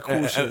 whatever. All that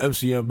cool shit.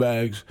 MCM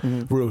bags,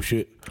 real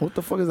shit. What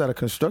the fuck is that, a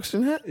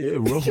construction hat? Yeah,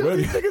 bro,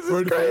 ready for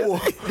war.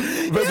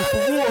 Ready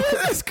for war.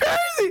 That's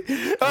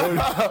crazy.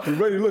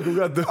 Ready, look, we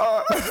got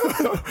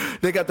the...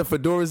 They got the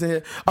fedoras in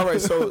here. All right,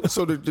 so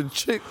the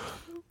chick...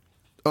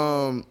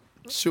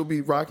 she'll be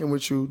rocking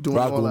with you, doing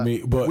all that. With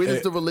me, but where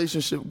does the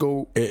relationship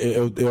go?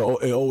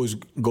 It always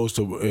goes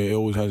to. It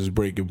always has its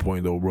breaking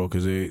point though, bro.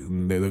 Because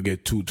they'll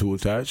get too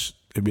attached.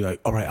 It'd be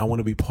like, all right, I want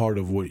to be part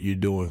of what you're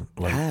doing.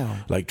 Like, how?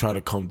 Like try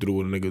to come through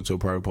with a nigga to a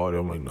private party.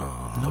 I'm like,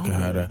 nah, I can't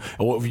have that.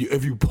 And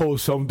if you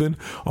post something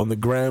on the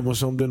gram or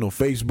something or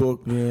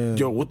Facebook,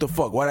 yo, what the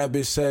fuck? Why that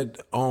bitch said,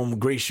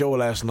 great show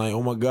last night.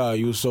 Oh my God,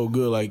 you was so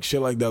good. Like shit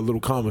like that little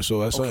comment.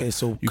 So that's okay.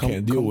 So you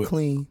can't deal with.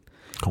 Come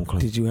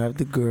clean. Did you have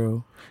the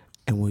girl?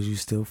 And was you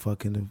still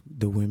fucking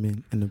the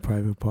women in the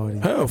private party?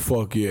 Hell,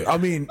 fuck yeah. I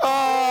mean,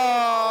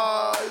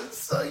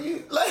 so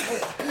you like,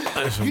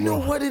 you know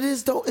what it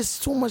is though? It's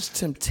too much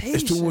temptation.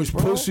 It's too much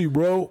pussy,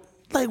 bro.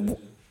 Like,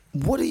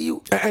 what are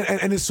you?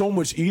 And it's so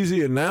much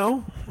easier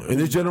now in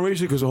this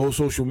generation because the whole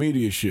social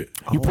media shit.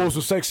 You post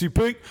a sexy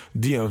pic,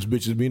 DMs,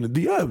 bitches being the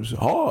DMs,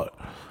 hard.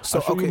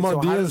 So okay,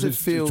 so how does it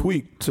feel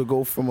to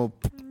go from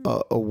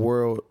a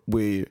world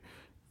where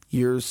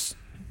you're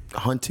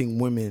hunting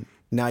women?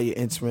 Now you're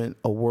entering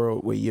a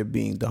world where you're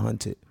being the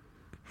hunted.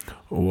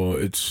 Well,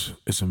 it's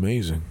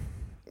amazing.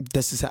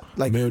 This is how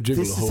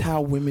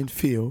how women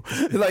feel.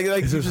 like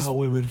this is how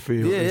women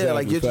feel. Yeah, exactly.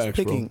 Like you're facts, just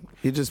picking. Bro.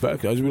 You're just.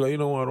 Facts. I just be like, you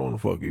know what? I don't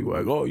want to fuck you.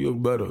 Like, oh, you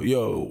look better.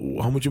 Yo,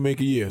 how much you make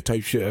a year?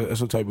 Type shit. That's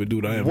the type of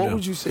dude I am. What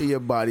would you say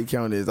your body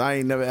count is? I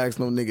ain't never asked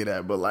no nigga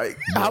that, but like,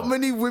 how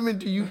many women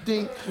do you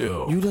think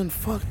you done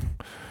fucked?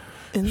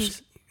 In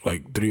this?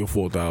 Like 3,000 or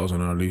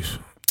 4,000 at least.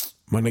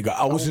 My nigga,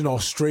 I was in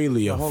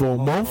Australia for a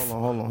month.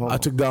 Hold on. I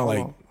took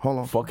down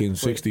fucking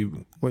 60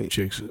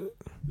 chicks.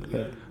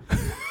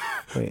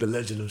 Wait. The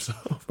legend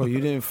himself. Bro, you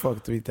didn't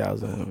fuck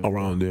 3,000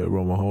 around there,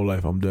 bro. My whole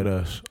life, I'm dead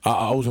ass.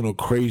 I was on a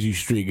crazy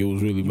streak. It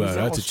was really bad.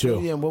 I had to chill.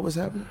 And what was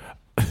happening?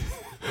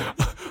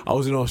 I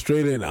was in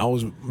Australia and I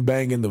was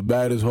banging the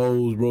baddest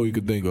hoes, bro, you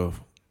could think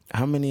of.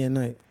 How many a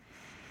night?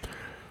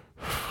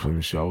 Let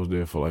me see. I was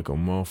there for like a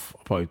month.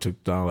 I probably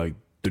took down like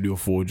 3 or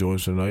 4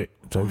 joints a night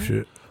type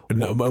shit.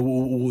 And I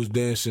was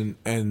dancing,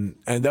 and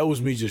that was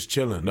me just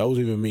chilling. That was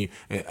even me.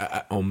 And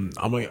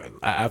I'm like,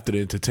 after the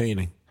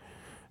entertaining,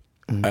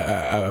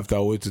 after I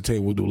would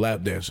entertain, we'll do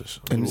lap dances.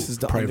 And this is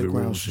the private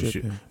underground rooms and shit.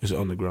 stripping. It's an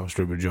underground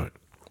stripper joint.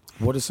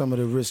 What are some of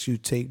the risks you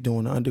take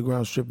doing the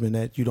underground stripping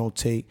that you don't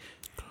take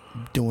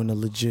doing a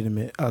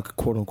legitimate,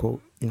 quote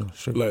unquote,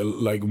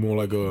 stripping? Like more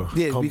like a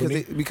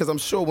company? because I'm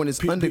sure when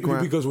it's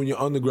underground. Because when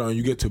you're underground,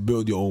 you get to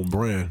build your own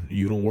brand.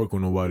 You don't work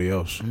with nobody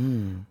else.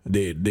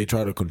 They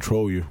try to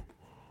control you.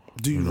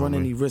 Do you run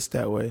any risk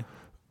that way?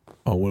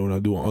 When I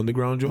do an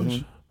underground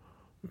joints?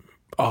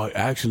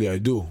 Actually, I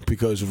do,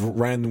 because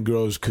random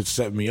girls could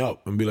set me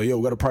up and be like, yo,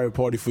 we got a private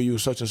party for you,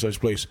 such and such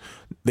place.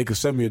 They could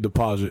send me a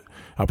deposit.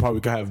 I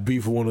probably could have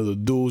beef with one of the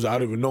dudes I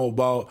don't even know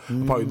about.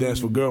 I probably dance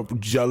for a girl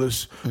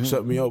jealous,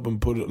 set me up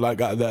and put it like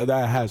that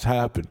has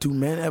happened. Do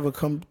men ever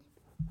come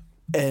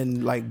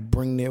and like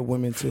bring their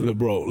women to?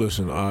 Bro,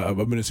 listen, I've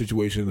been in a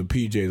situation in the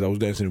PJs. I was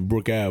dancing in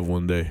Brook Ave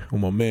one day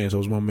with my man's. I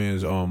was my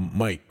man's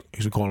Mike. I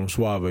used to call him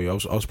Suave. I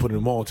was putting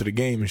him on to the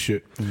game and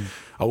shit.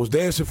 I was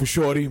dancing for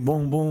shorty,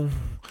 boom, boom,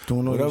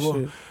 doing all whatever.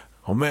 This shit.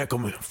 Oh man,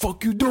 come in.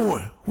 Fuck you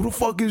doing? Who the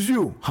fuck is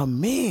you? Her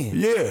man.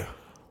 Yeah.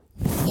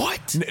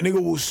 What?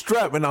 Nigga was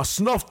strapped and I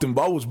snuffed him,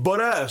 but I was butt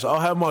ass. I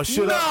had my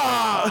shit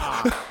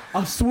out.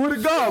 I swear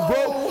to God,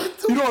 bro.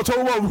 You know what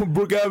I'm talking about?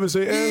 Brook Ave and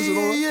St. Anne's and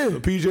all that? Yeah.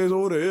 The PJs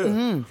over there,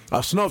 yeah. I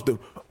snuffed him.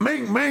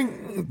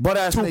 Man, butt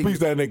ass nigga. 2-piece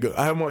that nigga.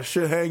 I had my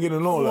shit hanging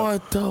and all that.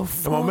 What the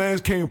fuck? And my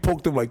mans came and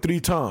poked him like 3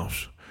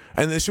 times.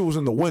 And this shit was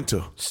in the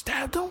winter.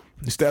 Stabbed him?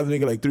 He stabbed the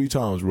nigga like 3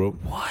 times, bro.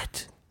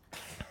 What?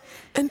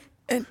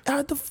 And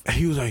how the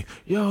he was like,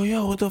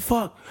 yo, what the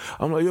fuck?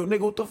 I'm like, yo,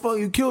 nigga, what the fuck?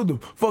 You killed him.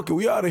 Fuck it,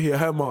 we out of here.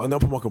 And I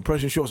put my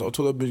compression shorts. I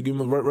told that bitch, give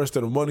me the rest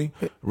of the money.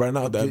 Ran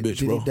out that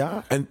bitch, bro. Did he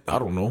die? And I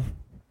don't know.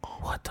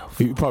 What the fuck?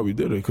 He probably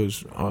did it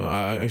because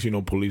I actually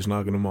know police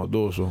knocking him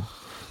outdoors, so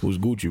it was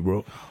Gucci,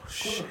 bro. Oh,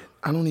 shit.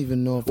 I don't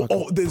even know if I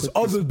can there's put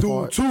other this dude,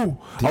 part. too.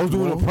 I was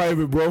doing a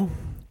private, bro.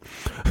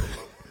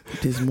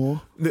 There's more?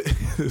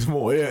 There's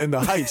more, yeah, in the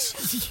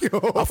Heights.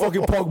 I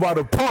fucking parked by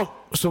the pump.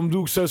 Some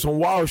dude said some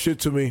wild shit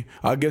to me.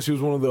 I guess he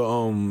was one of the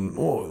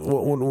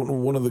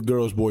one of the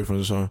girls'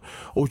 boyfriends or something.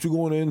 Oh, what you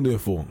going in there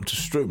for? To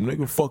strip,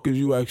 nigga. Fuck is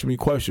you asking me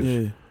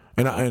questions?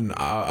 Yeah. And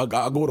I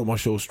go to my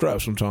show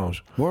strapped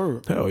sometimes.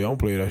 Word. Hell, y'all don't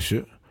play that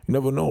shit. You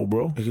never know,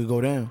 bro. It could go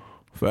down.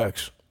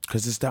 Facts.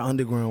 Cause it's the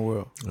underground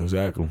world.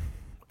 Exactly.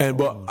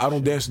 But I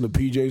don't dance in the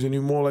PJs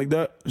anymore like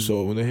that.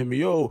 So when they hit me,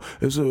 yo,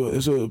 it's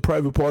a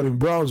private party in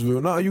Brownsville.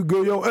 Nah, you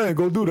good, yo? Hey,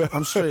 go do that.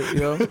 I'm straight,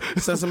 yo.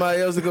 Send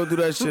somebody else to go do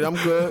that shit. I'm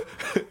good.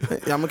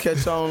 I'm gonna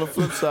catch y'all on the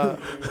flip side.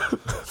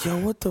 Yo,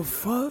 what the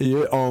fuck?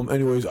 Yeah.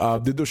 Anyways, I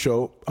did the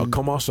show. I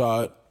come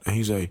outside and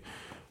he's like,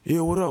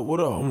 yeah, what up?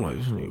 I'm like,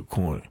 this nigga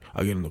corny.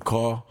 I get in the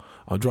car.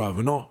 I'm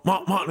driving on.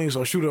 My nigga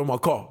start shooting at my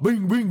car.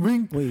 Bing, bing,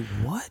 bing. Wait,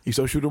 what? He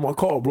started shooting at my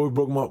car, bro. He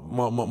broke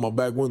my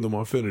back window, my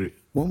Infiniti.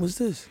 When was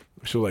this?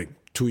 So like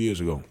 2 years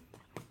ago.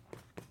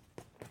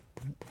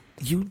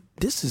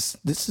 This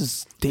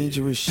is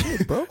dangerous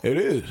shit, bro. It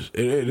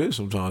is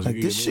sometimes.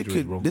 Like this shit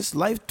this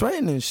life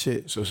threatening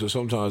shit. So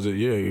sometimes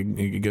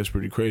it gets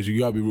pretty crazy. You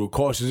gotta be real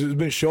cautious. There's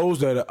been shows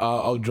that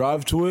I'll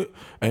drive to it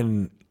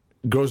and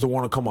girls don't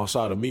want to come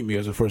outside and meet me.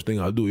 That's the first thing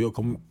I do. Yo,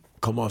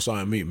 come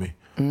outside and meet me,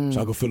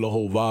 so I can feel the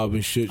whole vibe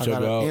and shit. Check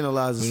it out.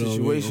 Analyze the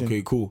situation. What I mean?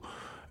 Okay, cool.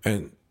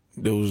 And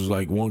there was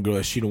like one girl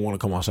that she didn't want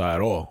to come outside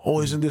at all.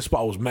 Oh, isn't this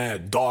spot was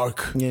mad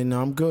dark? Yeah,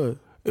 no, I'm good.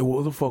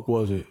 What the fuck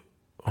was it?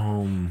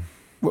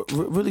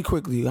 Really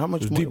quickly, how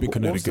much money? Deep in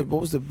Connecticut.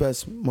 What was the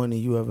best money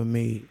you ever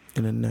made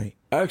in a night?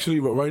 Actually,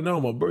 right now,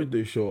 my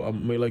birthday show, I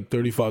made like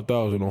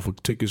 $35,000 off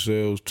of ticket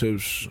sales,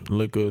 tips,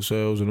 liquor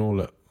sales, and all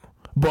that.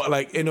 But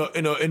like in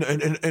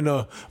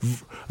a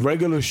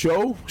regular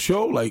show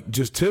like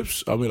just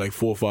tips, I made like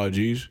 4 or 5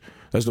 G's.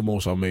 That's the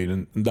most I made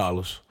in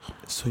dollars.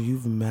 So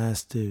you've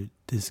mastered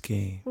this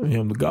game. Yeah,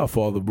 I'm the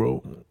Godfather,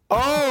 bro.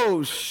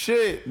 Oh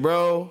shit,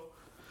 bro.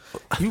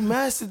 You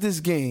mastered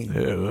this game.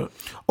 Yeah, man.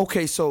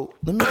 Okay, so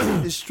let me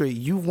get this straight.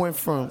 You went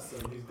from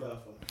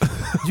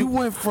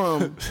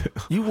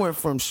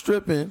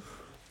stripping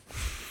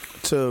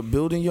to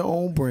building your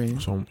own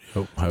brand,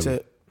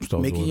 to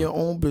making your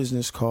own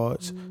business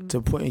cards,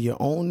 to putting your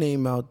own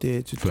name out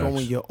there, to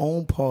throwing your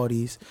own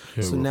parties.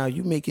 Yeah, so bro. Now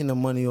you making the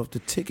money off the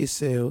ticket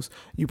sales.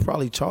 You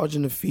probably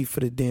charging a fee for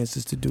the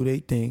dancers to do their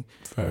thing.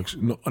 Facts.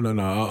 No, I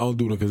don't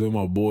do that because they're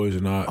my boys,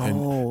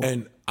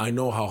 and I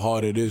know how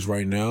hard it is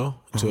right now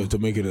to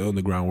make it an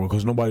underground world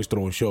because nobody's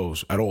throwing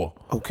shows at all.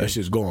 Okay. That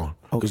shit's gone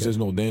because there's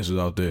no dancers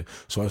out there.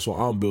 So that's why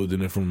I'm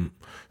building it from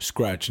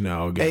scratch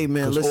now again. Hey,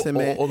 man, listen,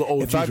 man. All the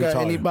OGs if I got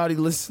retired. anybody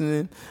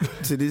listening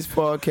to this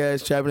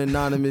podcast, Trapping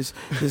Anonymous,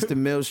 this the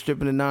Male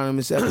Stripping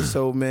Anonymous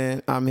episode,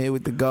 man. I'm here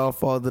with the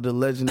Godfather, the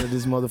legend of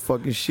this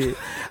motherfucking shit.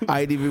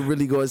 I ain't even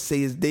really going to say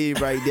his name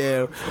right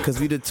now because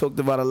we done talked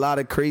about a lot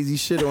of crazy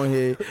shit on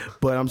here.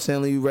 But I'm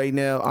telling you right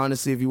now,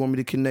 honestly, if you want me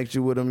to connect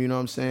you with him, you know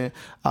what I'm saying?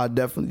 I'll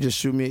definitely just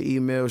shoot me an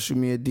email, shoot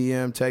me a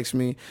DM, text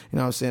me. You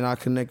know what I'm saying? I'll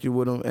connect you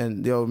with him.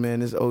 And yo,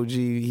 man, this OG,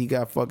 he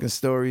got fucking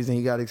stories and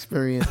he got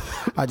experience.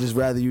 I just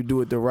rather you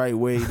do it the right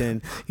way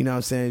than, you know what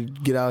I'm saying,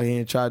 get out here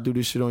and try to do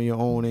this shit on your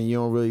own and you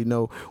don't really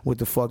know what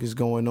the fuck is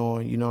going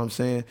on. You know what I'm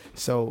saying?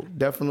 So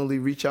definitely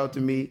reach out to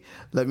me.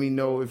 Let me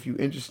know if you're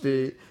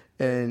interested.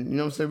 And you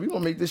know what I'm saying? We're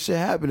going to make this shit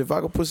happen. If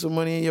I could put some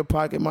money in your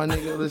pocket, my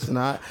nigga, listen,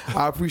 I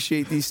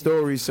appreciate these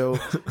stories. So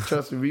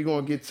trust me, we're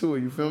going to get to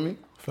it. You feel me?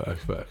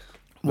 Facts.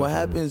 What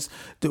happens?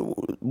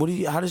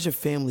 How does your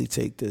family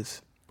take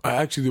this?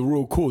 Actually, they're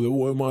real cool. They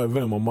were in my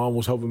event. My mom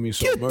was helping me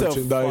sell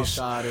merchandise.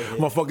 The fuck out of here.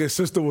 My fucking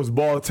sister was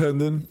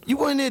bartending. You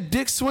were in there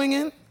dick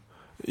swinging?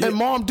 Yeah. And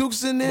Mom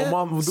Duke's in there?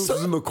 My Mom Duke's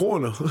is in the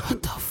corner.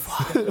 What the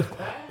fuck?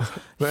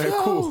 Man,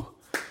 Yo. cool.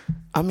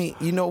 I mean,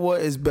 you know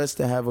what? It's best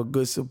to have a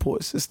good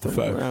support system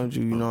around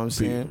you. You know what I'm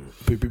saying?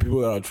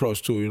 People that I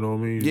trust too. You know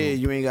what I mean? Yeah,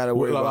 you ain't got to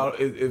worry about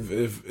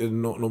if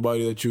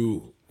nobody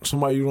that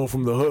somebody you know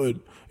from the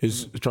hood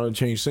is trying to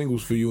change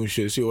singles for you and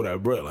shit. See all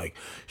that bread, like,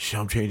 shit,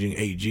 I'm changing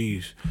 8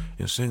 G's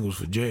in singles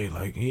for Jay.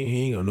 Like,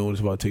 he ain't gonna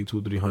notice if I take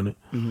 200-300.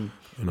 You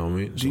know what I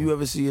mean? Do you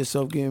ever see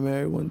yourself getting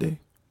married one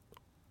day?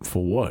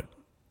 For what?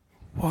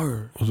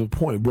 Word. What's the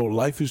point, bro?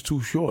 Life is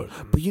too short.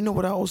 But you know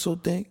what I also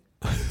think?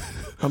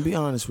 I'll be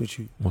honest with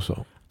you. What's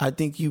up? I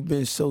think you've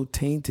been so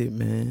tainted,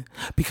 man.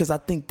 Because I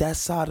think that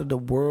side of the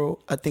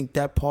world, I think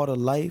that part of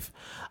life,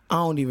 I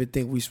don't even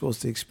think we're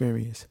supposed to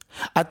experience.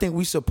 I think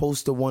we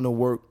supposed to want to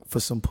work for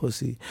some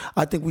pussy.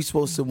 I think we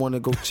supposed to want to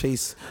go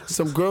chase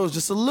some girls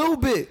just a little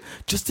bit,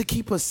 just to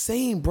keep us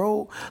sane,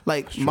 bro.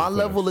 Like, my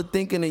level of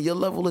thinking and your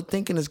level of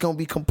thinking is going to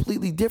be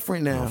completely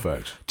different now. No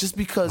facts. Just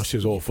because my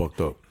shit's all fucked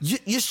up.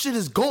 Your shit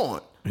is gone.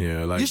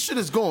 Yeah, like, your shit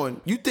is gone.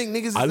 You think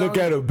niggas is I look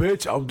at a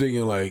bitch, I'm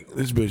thinking like,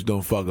 this bitch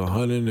don't fuck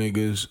 100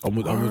 niggas. I'm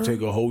gonna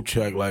take a whole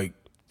check. Like,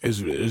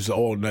 it's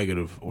all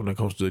negative when it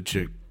comes to the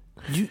chick.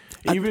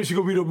 Even if she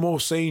gonna be the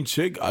most sane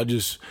chick,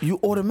 you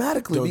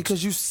automatically,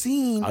 because you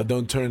seen I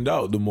done turned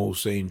out the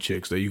most sane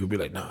chicks that you could be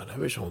like, nah, that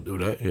bitch won't do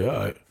that. Yeah, all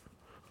right.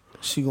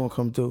 She gonna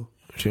come through.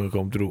 She gonna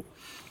come through.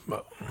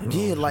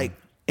 Yeah, like,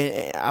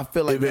 and I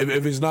feel like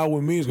if it's not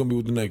with me, it's gonna be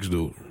with the next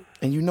dude.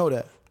 And you know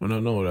that. And I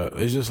know that.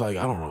 It's just like,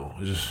 I don't know.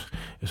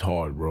 It's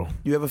hard, bro.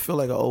 You ever feel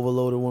like an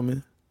overloaded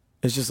woman?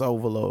 It's just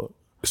overload.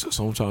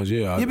 Sometimes,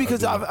 yeah. Yeah,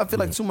 because I feel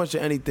like too much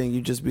of anything,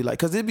 you just be like,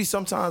 because it'd be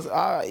sometimes,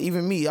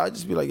 even me, I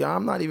just be like,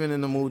 I'm not even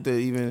in the mood to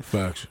even,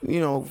 Facts.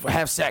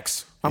 Have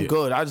sex. I'm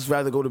good. I just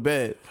rather go to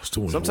bed.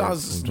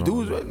 Sometimes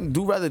dudes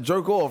do rather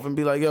jerk off and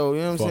be like, yo,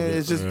 you know what I'm saying?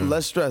 It's just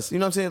less stress. You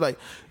know what I'm saying? Like,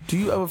 do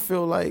you ever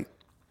feel like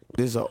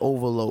there's an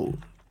overload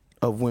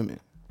of women?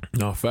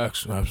 No,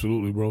 facts.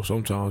 Absolutely, bro.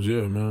 Sometimes,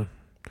 yeah, man.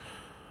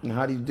 And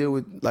how do you deal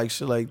with like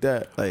shit like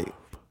that? Like,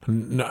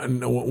 when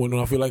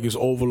I feel like it's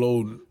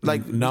overload,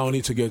 like now I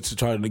need to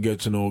try to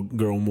get to know a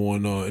girl more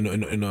in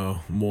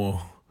a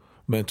more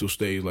mental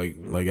state,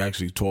 like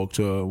actually talk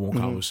to her, more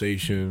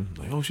conversation.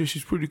 Like, oh shit,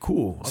 she's pretty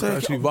cool. I can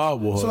actually vibe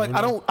with her. So like,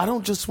 I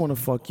don't just want to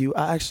fuck you.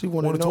 I actually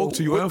want to talk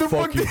to you and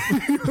fuck you.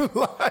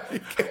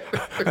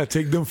 Like, I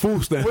take them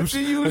food stamps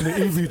and the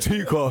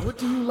EBT card. What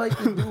do you like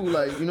to do?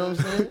 Like, you know what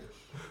I'm saying?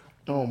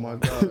 Oh my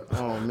God.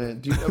 Oh man,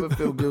 do you ever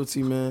feel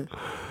guilty, man?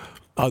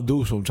 I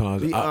do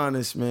sometimes. Be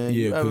honest, man. Yeah,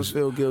 you ever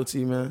feel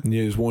guilty, man?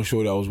 Yeah, there's one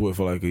show that I was with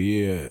for like a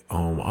year.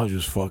 I was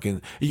just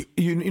fucking.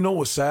 You know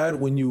what's sad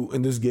when you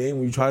in this game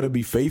when you try to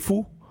be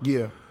faithful?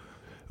 Yeah.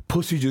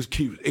 Pussy just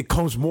it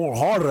comes more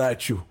harder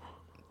at you.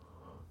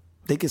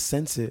 They can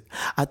sense it.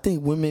 I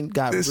think women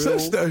got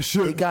that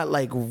shit. They got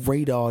like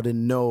radar to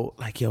know,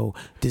 like, yo,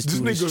 this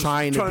dude is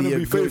trying to be a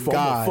good faithful.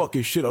 guy. I'm a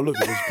fucking shit. I look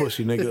at this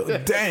pussy,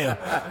 nigga. Damn.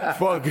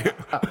 Fuck it.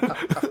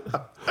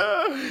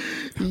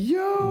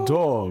 Yo.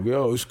 Dog,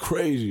 yo, it's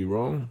crazy,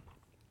 bro.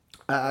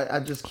 I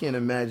just can't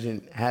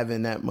imagine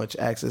having that much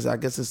access. I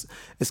guess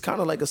it's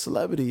kind of like a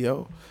celebrity,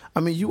 yo.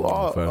 I mean, you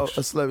are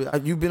a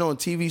celebrity. You've been on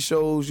TV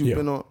shows. You've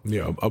been on.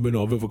 Yeah, I've been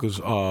on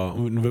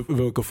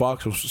Vivica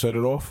Fox Set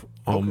It Off.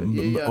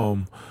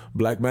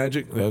 Black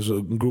Magic. There's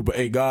a group of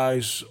 8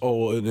 guys,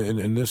 all in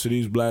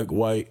ethnicities, black,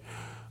 white,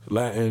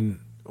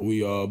 Latin.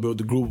 We built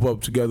the group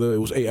up together. It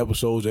was 8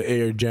 episodes that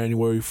aired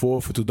January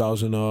 4th for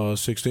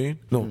 2016.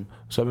 No,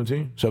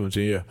 17?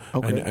 17, yeah.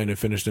 Okay. And it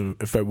finished in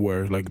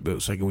February, like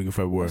the second week of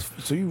February.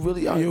 So you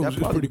really it was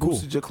pretty cool.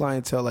 Boosted your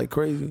clientele like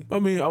crazy. I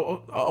mean, I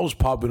was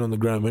popping on the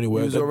gram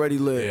anyway. You was already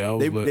lit. Yeah, I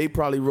was lit. They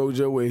probably rode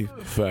your way.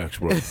 Facts,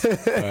 bro.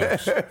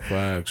 Facts.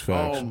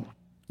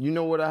 You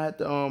know what I had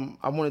to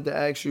I wanted to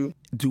ask you,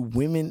 do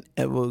women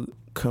ever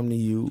come to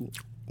you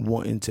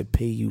wanting to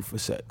pay you for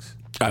sex?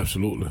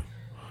 Absolutely.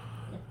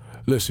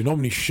 Listen, you know how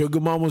many sugar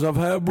mamas I've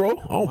had, bro?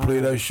 I don't play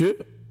that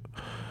shit.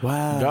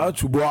 Wow. Got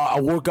to, bro. I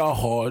work out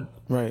hard.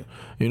 Right.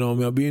 You know what I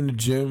mean? I be in the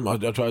gym. I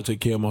try to take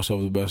care of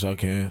myself the best I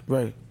can.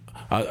 Right.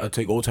 I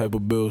take all type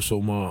of bills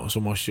so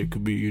my shit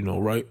could be, you know,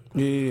 right?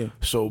 Yeah.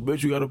 So,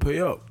 bitch, you got to pay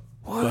up.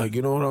 What? Like,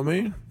 you know what I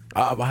mean?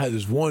 I had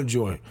this one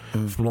joint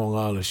from Long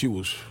Island. She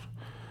was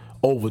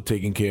over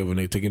taking care of a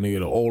nigga, taking a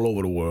nigga all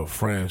over the world.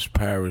 France,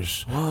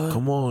 Paris. What?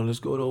 Come on, let's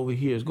go over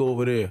here, let's go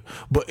over there.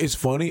 But it's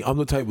funny, I'm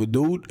the type of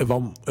dude, if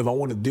I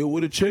want to deal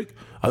with a chick,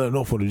 I let her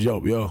know from the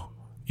jump, yo,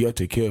 you gotta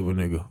take care of a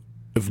nigga.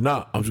 If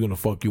not, I'm just gonna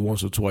fuck you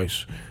once or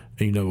twice,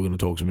 and you're never gonna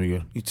talk to me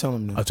again. You tell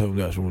them that. I tell them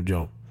that from the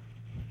jump.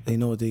 They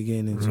know what they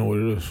getting into. You know what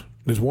it is.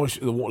 There's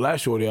the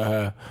last shorty I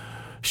had,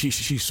 she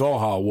saw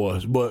how I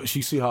was, but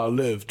she see how I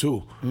live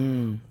too.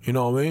 You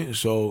know what I mean?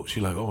 So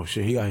she like, oh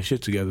shit, he got his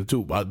shit together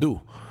too. I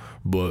do.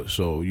 But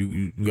so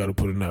you got to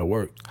put in that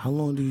work. How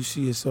long do you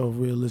see yourself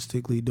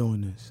realistically doing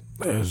this?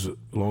 As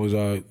long as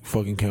I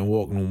fucking can't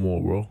walk no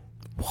more, bro.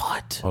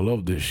 What? I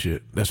love this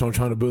shit. That's why I'm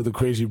trying to build a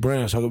crazy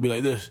brand so I can be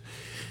like this.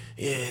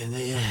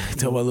 Yeah.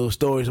 Tell my little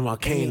stories of my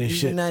cane and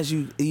shit.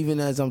 Even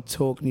as I'm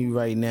talking to you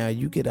right now,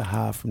 you get a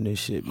high from this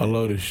shit, man. I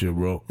love this shit,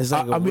 bro. It's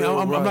like I'm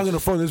not gonna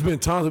front. There's been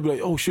times I'd be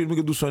like, oh shit, we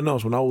could do something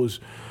else. When I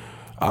was,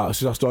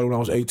 since I started when I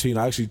was 18,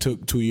 I actually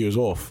took 2 years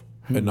off.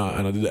 And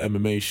I did the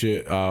MMA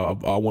shit.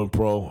 I went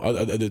pro.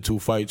 I did 2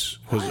 fights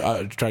because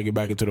I try to get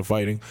back into the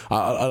fighting.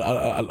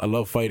 I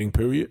love fighting.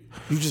 Period.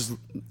 I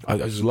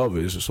just love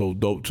it. It's just so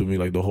dope to me,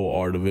 like the whole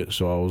art of it.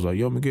 So I was like,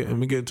 yo, let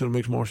me get into the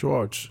mixed martial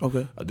arts.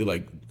 Okay. I did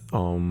like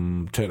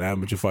 10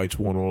 amateur fights.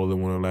 Won all of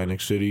them in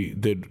Atlantic City.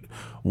 Did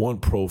 1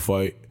 pro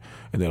fight,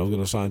 and then I was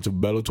gonna sign to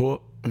Bellator.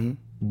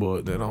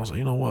 But then I was like,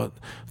 you know what?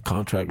 The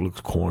contract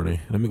looks corny.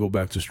 Let me go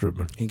back to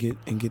stripping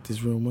and get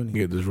this real money.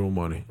 Get this real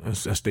money and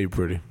stay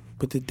pretty.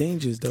 But the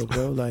dangers, though,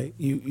 bro, like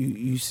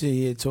you sit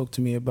here and talk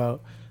to me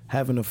about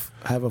have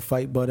a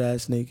fight butt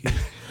ass naked.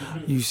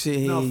 You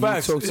sit here and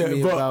you talk to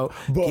me about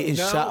getting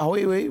shot. Oh,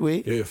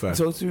 wait. Yeah, facts.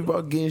 Talk to me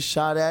about getting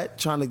shot at,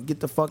 trying to get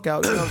the fuck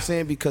out. You know what I'm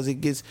saying? Because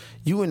it gets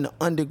you in the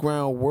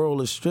underground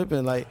world of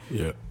stripping. Like,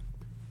 yeah.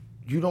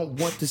 You don't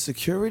want the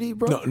security,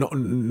 bro? No,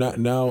 not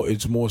now.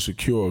 It's more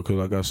secure because,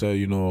 like I said,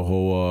 you know,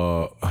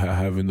 whole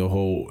having the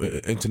whole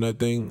internet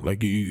thing.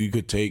 Like you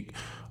could take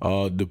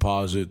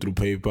deposit through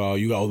PayPal.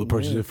 You got all the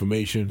person's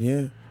information.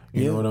 Yeah.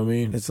 You know what I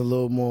mean? It's a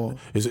little more.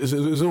 It's a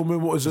little bit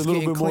more. It's a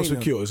little bit more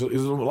secure. It's a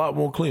lot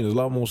more clean. It's a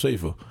lot more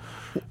safer.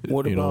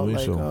 What you know about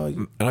what I mean?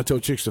 like? And I tell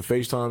chicks to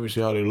FaceTime and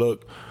see how they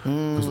look.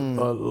 'Cause a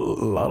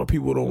lot of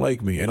people don't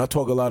like me, and I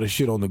talk a lot of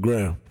shit on the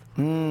gram.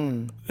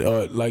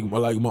 Like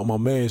my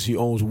man's, he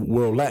owns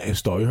World Latin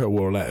Star. You heard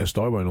World Latin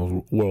Star? Everybody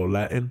knows World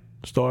Latin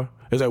Star.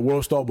 It's like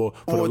World Star, but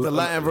for the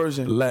Latin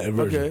version. Latin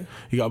version. Okay.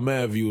 He got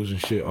mad views and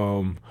shit.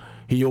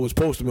 He always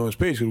posted me on his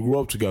page because we grew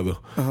up together.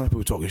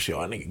 People talking shit. Oh,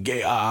 nigga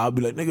gay. I'll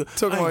be like, nigga,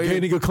 I ain't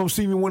gay. Nigga, come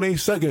see me 1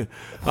 second.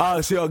 I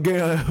see how gay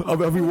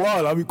I be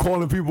wild. I be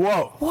calling people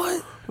out.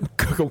 What?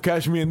 Come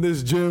catch me in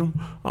this gym.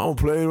 I don't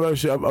play that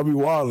shit. I be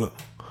wilding.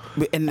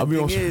 And the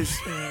thing is,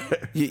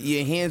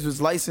 your hands was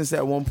licensed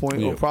at one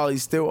point, or probably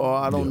still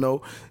are. I don't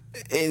know.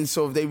 And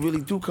so if they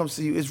really do come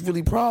see you, it's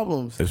really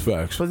problems. It's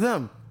facts for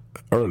them.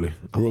 Early,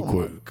 real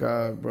quick. Oh my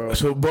God, bro.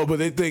 So, but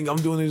they think I'm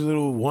doing these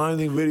little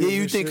whining videos. Yeah,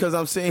 you think because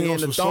I'm sitting here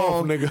in the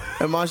thong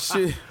and my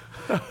shit.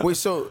 Wait,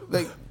 so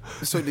like,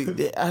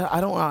 I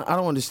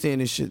don't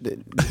understand this shit.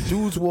 That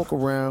dudes walk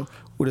around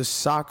with a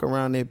sock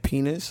around their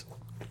penis.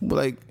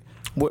 Like,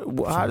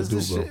 what how does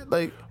this shit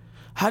like?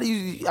 How do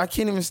you? I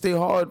can't even stay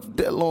hard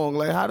that long.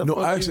 Like, how the fuck?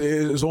 No, actually,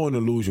 it's all an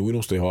illusion. We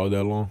don't stay hard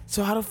that long.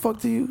 So how the fuck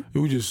do you?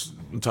 We just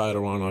tie it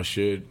around our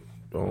shit.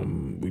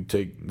 We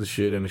take the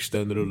shit and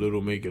extend it a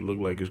little, make it look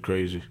like it's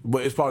crazy.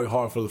 But it's probably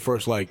hard for the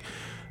first like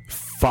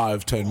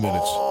 5-10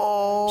 minutes.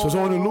 So it's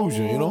all an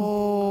illusion, you know?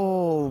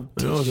 Oh,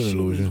 it's an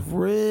illusion.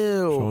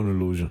 Real. It's all an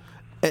illusion.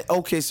 And,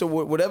 okay, so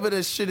whatever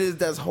the shit is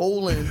that's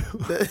holding,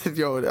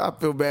 yo, I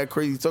feel bad,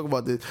 crazy talking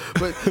about this,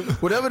 but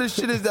whatever the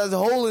shit is that's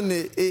holding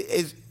it,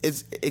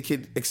 it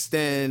can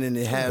extend and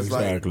it has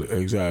exactly.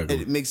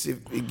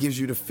 It gives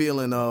you the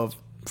feeling of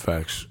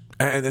facts.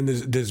 And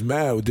there's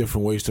mad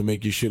different ways to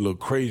make your shit look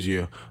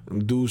crazier.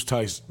 Dudes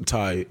tie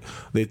it.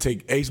 They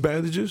take ace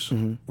bandages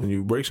when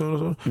you break something or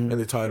something,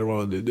 and they tie it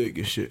around their dick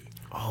and shit.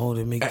 Oh,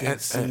 they make that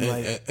seem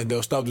like... And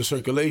they'll stop the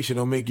circulation.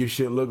 They'll make your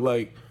shit look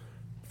like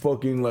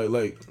fucking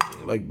like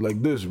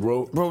this,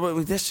 bro. Bro,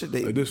 but that shit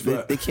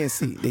they can't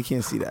see. They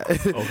can't see that.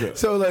 Okay.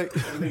 So like,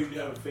 they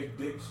have fake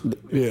dicks.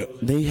 Yeah.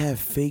 They have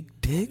fake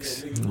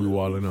dicks. We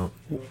wilding out.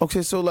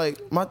 Okay, so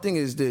like my thing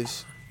is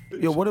this.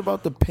 Yo, what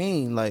about the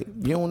pain? Like,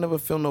 you don't never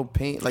feel no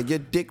pain. Like, your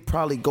dick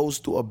probably goes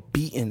through a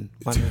beating,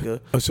 my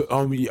nigga. So,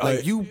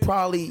 your dick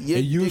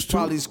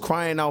probably is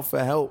crying out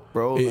for help,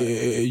 bro.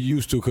 It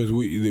used to because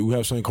we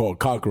have something called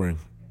cock ring.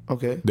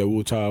 Okay. That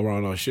we'll tie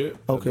around our shit.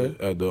 Okay.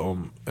 At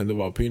the end of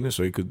our penis,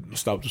 so it could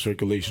stop the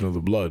circulation of the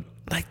blood.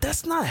 Like,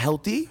 that's not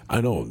healthy. I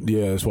know.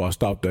 Yeah, that's why I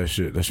stopped that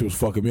shit. That shit was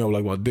fucking me up.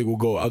 Like, my dick will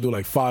go. I'll do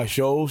like 5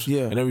 shows.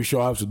 Yeah. And every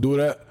show I have to do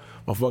that.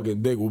 My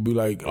fucking dick will be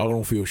like, I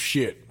don't feel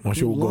shit. My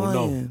shit will go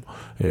numb.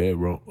 Yeah,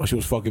 bro. She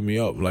was fucking me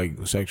up,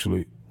 like,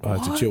 sexually. I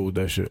had to chill with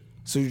that shit.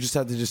 So you just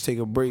have to take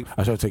a break?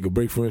 I try to take a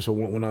break from it. So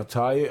when I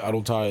tie it, I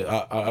don't tie it.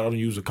 I don't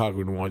use a cocker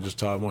anymore. I just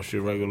tie my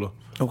shit regular.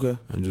 Okay.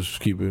 And just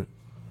keep it.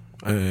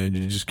 And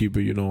you just keep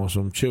it, you know, on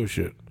some chill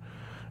shit.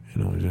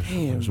 You know, just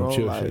Damn, some bro,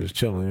 chill like, shit. Just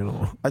chilling, you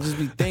know. I just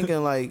be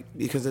thinking, like,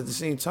 because at the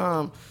same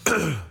time,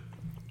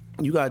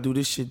 you gotta do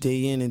this shit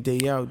day in and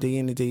day out, day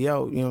in and day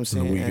out. You know what I'm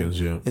saying? On the weekends,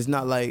 and yeah. It's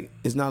not like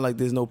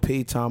there's no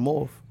paid time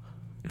off.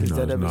 Does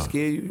that ever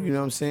scare you? You know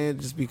what I'm saying?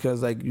 Just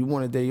because, like, you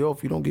want a day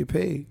off, you don't get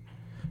paid.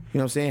 You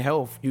know what I'm saying?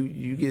 Health,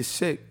 you get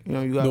sick. You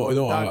know, you got to go to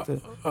the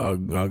doctor.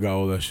 I got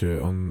all that shit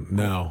on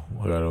now.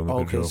 I got it on the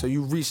control. So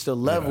you reached a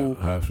level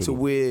to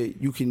where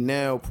you can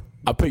now.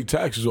 I pay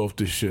taxes off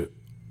this shit.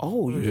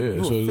 Oh,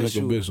 yeah. So it's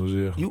like a business,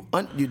 yeah.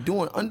 You're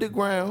doing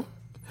underground.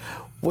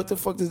 What the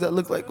fuck does that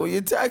look like on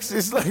your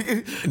taxes? Like,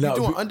 you're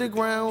doing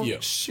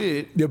underground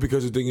shit. Yeah,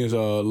 because the thing is, a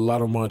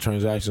lot of my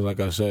transactions, like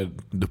I said,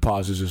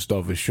 deposits and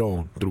stuff is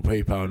shown through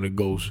PayPal, and it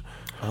goes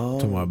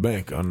to my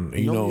bank. And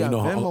you know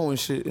Venmo and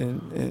shit,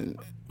 and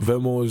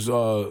Venmo is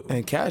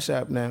and Cash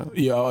App now.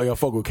 Yeah, I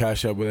fuck with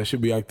Cash App, but that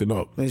should be acting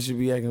up. They should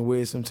be acting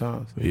weird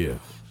sometimes. Yeah.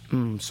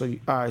 So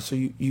all right. So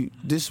you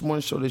this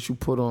one show that you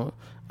put on,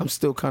 I'm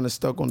still kind of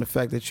stuck on the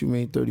fact that you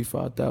made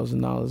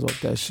 $35,000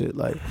 off that shit.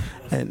 Like,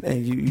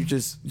 and you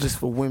just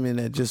for women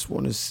that just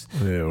want to.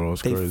 Yeah, bro,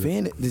 it's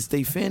crazy.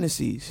 They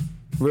fantasies,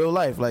 real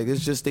life. Like,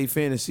 it's just they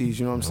fantasies.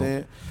 You know what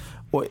I'm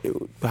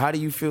saying? How do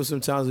you feel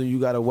sometimes when you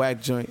got a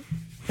whack joint?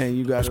 And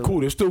you got It's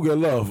cool. They still get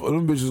love.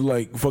 Them bitches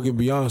like fucking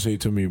Beyonce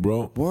to me,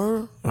 bro.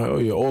 Word? Oh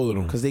yeah, all of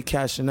them. Cause they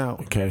cashing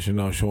out,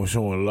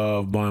 showing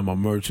love, buying my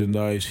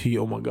merchandise.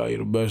 Oh my God, you're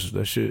the best.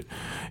 That shit.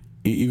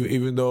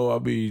 Even though I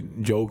be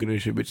joking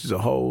and shit, bitches are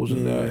hoes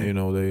and that. You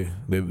know, they're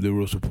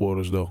real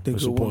supporters though. They're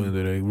supporting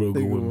that they real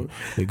good women.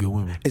 They're good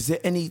women. Is there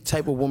any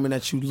type of woman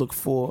that you look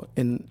for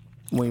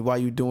while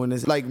you doing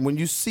this? Like, when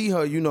you see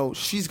her, you know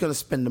she's gonna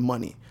spend the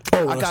money.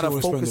 I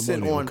gotta focus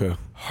in on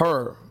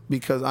her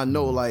because I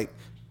know like.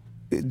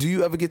 Do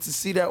you ever get to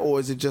see that, or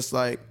is it just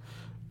like,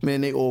 man,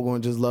 they all gonna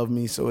just love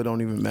me, so it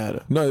don't even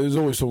matter? No, there's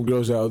always some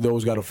girls out. They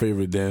always got a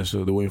favorite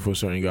dancer. They're waiting for a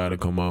certain guy to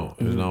come out.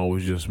 It's not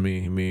always just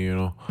me, you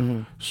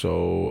know.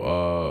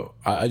 So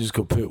I just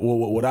compare.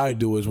 What I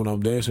do is when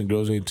I'm dancing,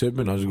 girls ain't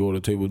tipping. I just go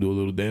to the table, do a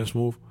little dance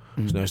move,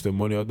 snatch their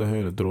money out their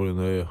hand, and throw it in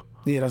the air.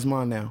 Yeah, that's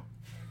mine now.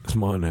 It's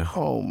mine now.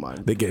 Oh my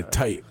God. They get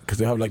tight because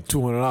they have like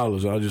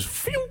 $200. I just.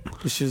 Phew.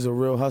 This shit's a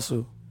real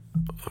hustle.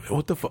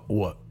 What the fuck?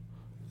 What?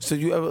 So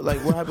you ever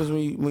like what happens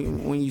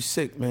when you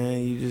sick,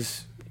 man?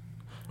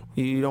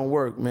 You don't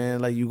work, man.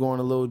 Like, you go on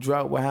a little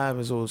drought. What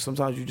happens? Or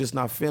sometimes you just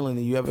not feeling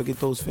it. You ever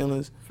get those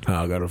feelings?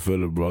 Nah, I gotta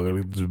feel it, bro. I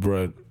gotta get this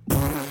bread.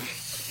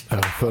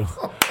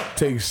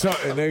 Take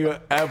something,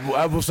 nigga.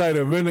 Apple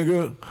cider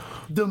vinegar.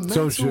 The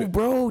mental,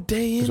 bro.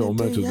 Day in and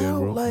day out,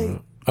 bro. Like. Yeah.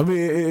 I mean,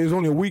 it's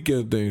only a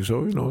weekend thing,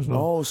 so you know it's not.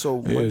 Oh,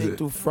 so Monday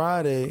through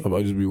Friday.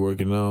 I just be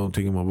working out,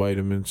 taking my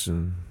vitamins,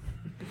 and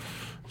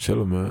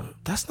chilling, man.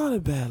 That's not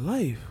a bad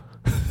life.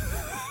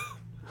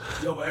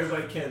 Yo, but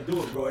everybody can't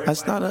do it, bro.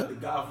 That's not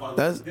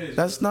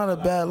a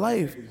bad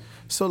life.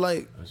 So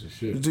like,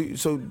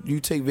 so you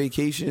take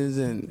vacations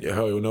and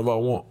hell, whenever I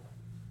want.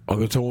 I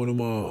can tell one of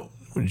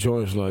my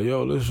joints like,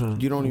 yo, listen,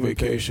 you don't even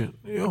vacation.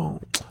 Pay.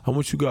 Yo, how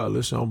much you got?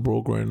 Listen, I'm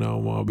broke right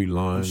now. I'll be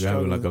lying. I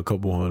have like a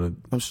couple hundred.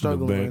 I'm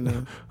struggling right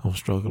now. I'm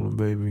struggling,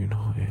 baby. You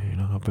know,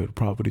 I pay the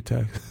property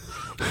tax.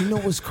 You know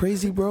what's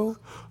crazy, bro?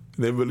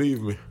 They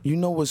believe me. You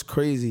know what's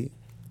crazy?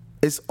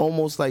 It's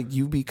almost like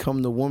you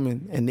become the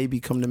woman and they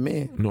become the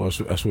man. No,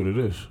 that's what it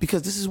is.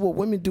 Because this is what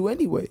women do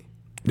anyway.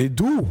 They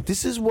do.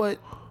 This is what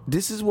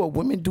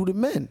women do to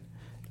men.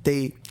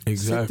 They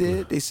sit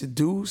there, they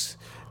seduce,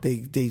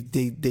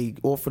 they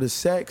offer the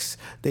sex,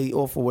 they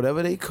offer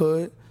whatever they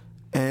could,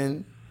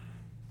 and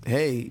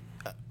hey,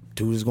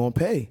 dude is gonna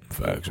pay.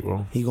 Facts,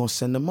 bro. He gonna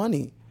send the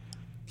money.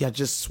 Y'all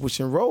just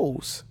switching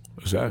roles.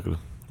 Exactly.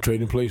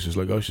 Trading places,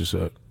 like Usher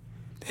said.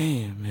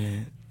 Damn,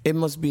 man. It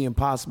must be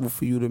impossible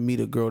for you to meet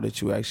a girl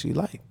that you actually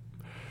like.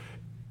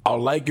 I'll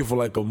like it for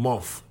like a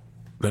month.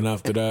 Then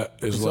after that,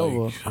 it's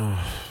like,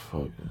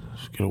 fuck,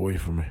 just get away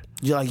from me.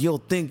 You're like, you'll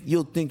think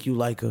you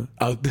like her.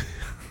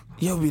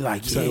 You'll be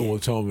like, yeah. Someone will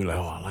tell me like,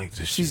 oh, I like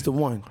this She's shit. The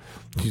one.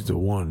 She's the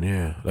one,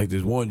 yeah. Like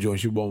this one joint,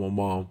 she bought my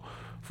mom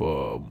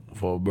for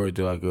a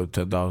birthday like a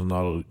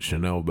 $10,000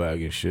 Chanel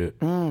bag and shit.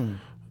 You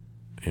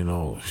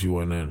know, she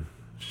went in.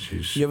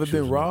 You ever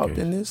been robbed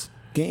in this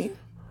game?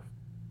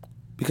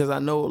 Because I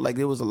know, like,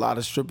 there was a lot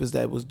of strippers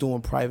that was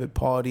doing private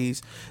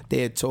parties.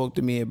 They had talked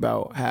to me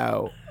about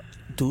how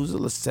dudes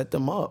will set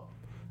them up,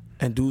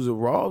 and dudes will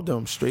rob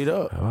them straight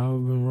up. Have I ever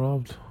been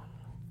robbed?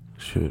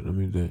 Shit, let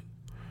me think.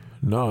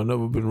 No, I've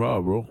never been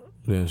robbed, bro.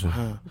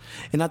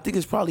 And I think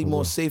it's probably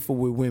more safer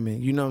with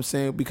women. You know what I'm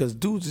saying? Because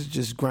dudes is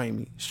just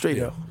grimy,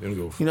 straight up. You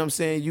know what I'm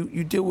saying?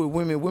 You deal with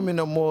women. Women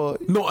are more.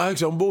 No,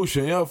 actually, I'm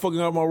bullshitting. Yeah, I fucking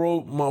got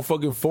my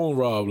fucking phone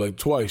robbed like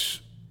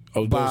twice. I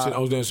was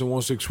dancing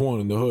 161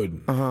 in the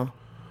hood.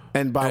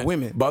 And by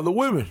women? By the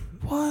women.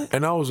 What?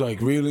 And I was like,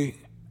 really?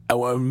 I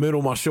went middle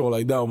of my show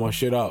like that with my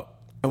shit out.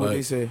 And what like,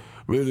 they say?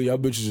 Really, y'all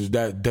bitches is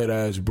that dead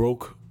ass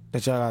broke?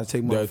 That y'all gotta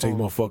take my phone. Take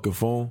my fucking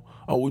phone.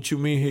 Oh, what you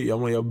mean here?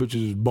 I'm like, y'all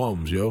bitches is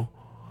bums, yo.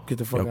 Get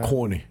the fuck out. Y'all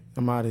corny.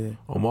 I'm out of here.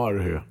 I'm out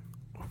of here.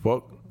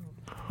 Fuck.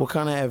 What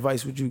kind of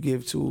advice would you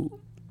give to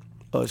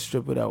a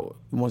stripper that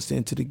wants to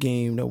enter the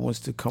game, that wants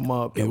to come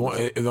up?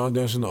 If I'm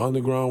dancing in the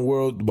underground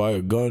world, buy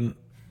a gun,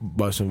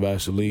 buy some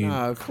Vaseline.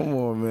 Nah, come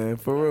on, man.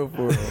 For real.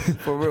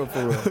 For real.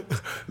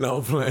 No,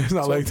 I'm playing. It's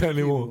not like that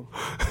anymore.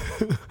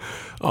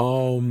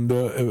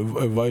 The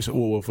advice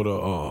for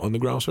the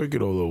underground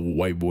circuit or the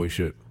white boy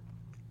shit?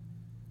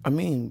 I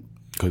mean,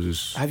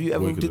 have you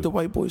ever did the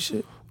white boy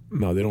shit?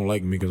 No, they don't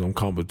like me because I'm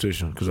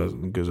competition.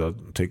 Because I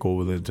take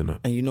over the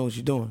internet. And you know what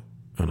you're doing.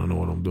 And I know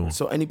what I'm doing.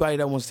 So anybody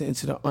that wants to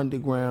enter the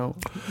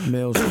underground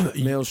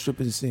male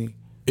stripping scene.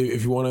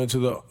 If you want to enter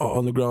the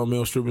underground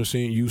male stripping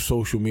scene, use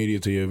social media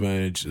to your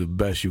advantage the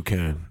best you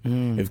can.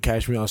 If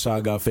Cash Me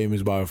Outside got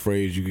famous by a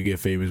phrase, you could get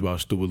famous by a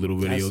stupid little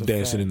video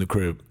dancing in the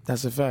crib.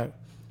 That's a fact.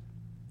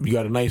 You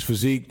got a nice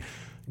physique,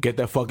 get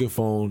that fucking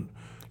phone,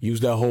 use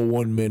that whole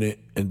 1 minute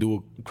and do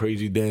a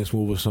crazy dance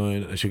move or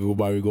something. That shit could go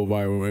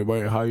viral.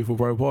 Everybody hire you for a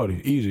private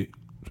party. Easy.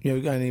 Yeah,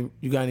 you got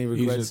any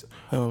regrets?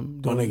 My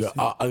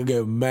nigga, I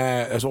get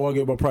mad. That's all I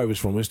get my privates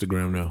from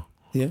Instagram now.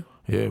 Yeah?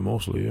 Yeah,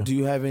 mostly, yeah. Do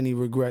you have any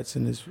regrets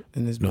in this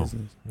business?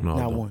 No.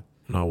 Not one.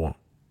 Not one.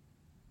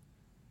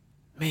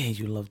 Man,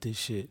 you love this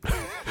shit.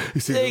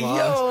 Hey,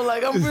 yo,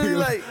 like I'm really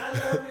like,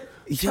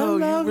 yo,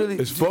 you really.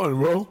 It's fun,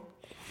 bro.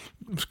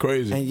 It's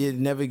crazy. And it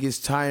never gets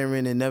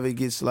tiring. It never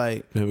gets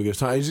like. Never gets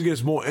tiring. It just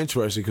gets more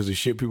interesting because the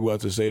shit people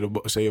have to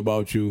say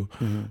about you,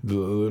 the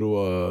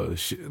little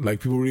shit, like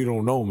people really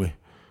don't know me,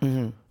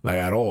 like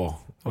at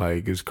all.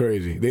 Like it's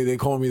crazy. They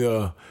call me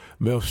the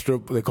male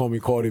stripper. They call me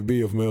Cardi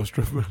B of male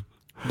stripper.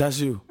 That's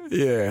you.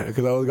 Yeah,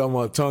 because I always got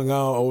my tongue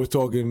out, always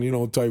talking,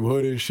 type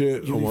hood and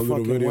shit. You on be my little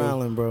fucking videos.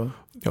 wildin', bro.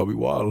 Y'all be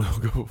wildin'. I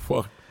don't give a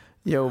fuck.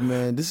 Yo,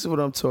 man, this is what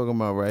I'm talking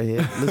about right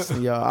here.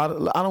 Listen,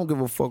 y'all, I don't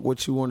give a fuck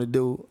what you want to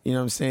do, you know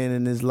what I'm saying,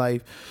 in this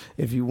life.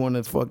 If you want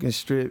to fucking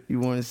strip, you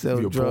want to sell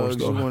drugs,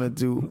 you want to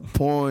do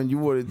porn, you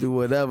want to do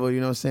whatever,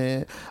 you know what I'm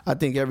saying? I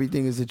think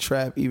everything is a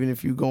trap, even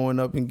if you going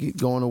up and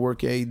going to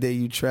work every day,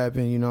 you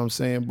trapping, you know what I'm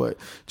saying? But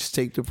just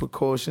take the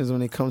precautions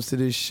when it comes to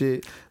this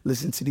shit.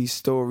 Listen to these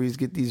stories,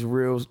 get these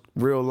real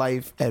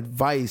life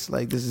advice.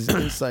 Like, this is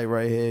insight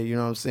right here, you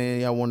know what I'm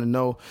saying? Y'all want to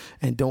know.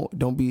 And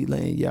don't be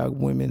letting y'all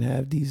women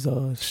have these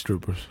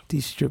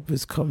these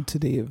strippers come to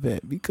the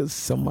event because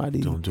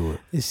somebody don't do it.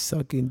 Is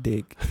sucking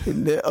dick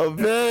in the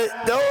event.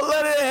 Don't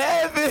let it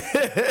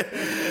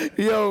happen.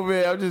 Yo,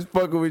 man, I'm just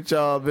fucking with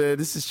y'all, man.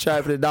 This is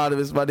Trapping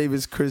Anonymous. My name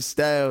is Chris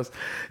Styles.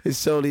 It's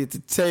solely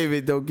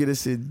entertainment. Don't get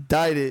us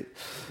indicted.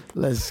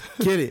 Let's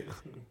get it.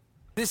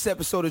 This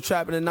episode of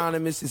Trapping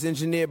Anonymous is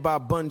engineered by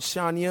Bun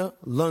Shania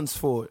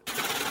Lunsford.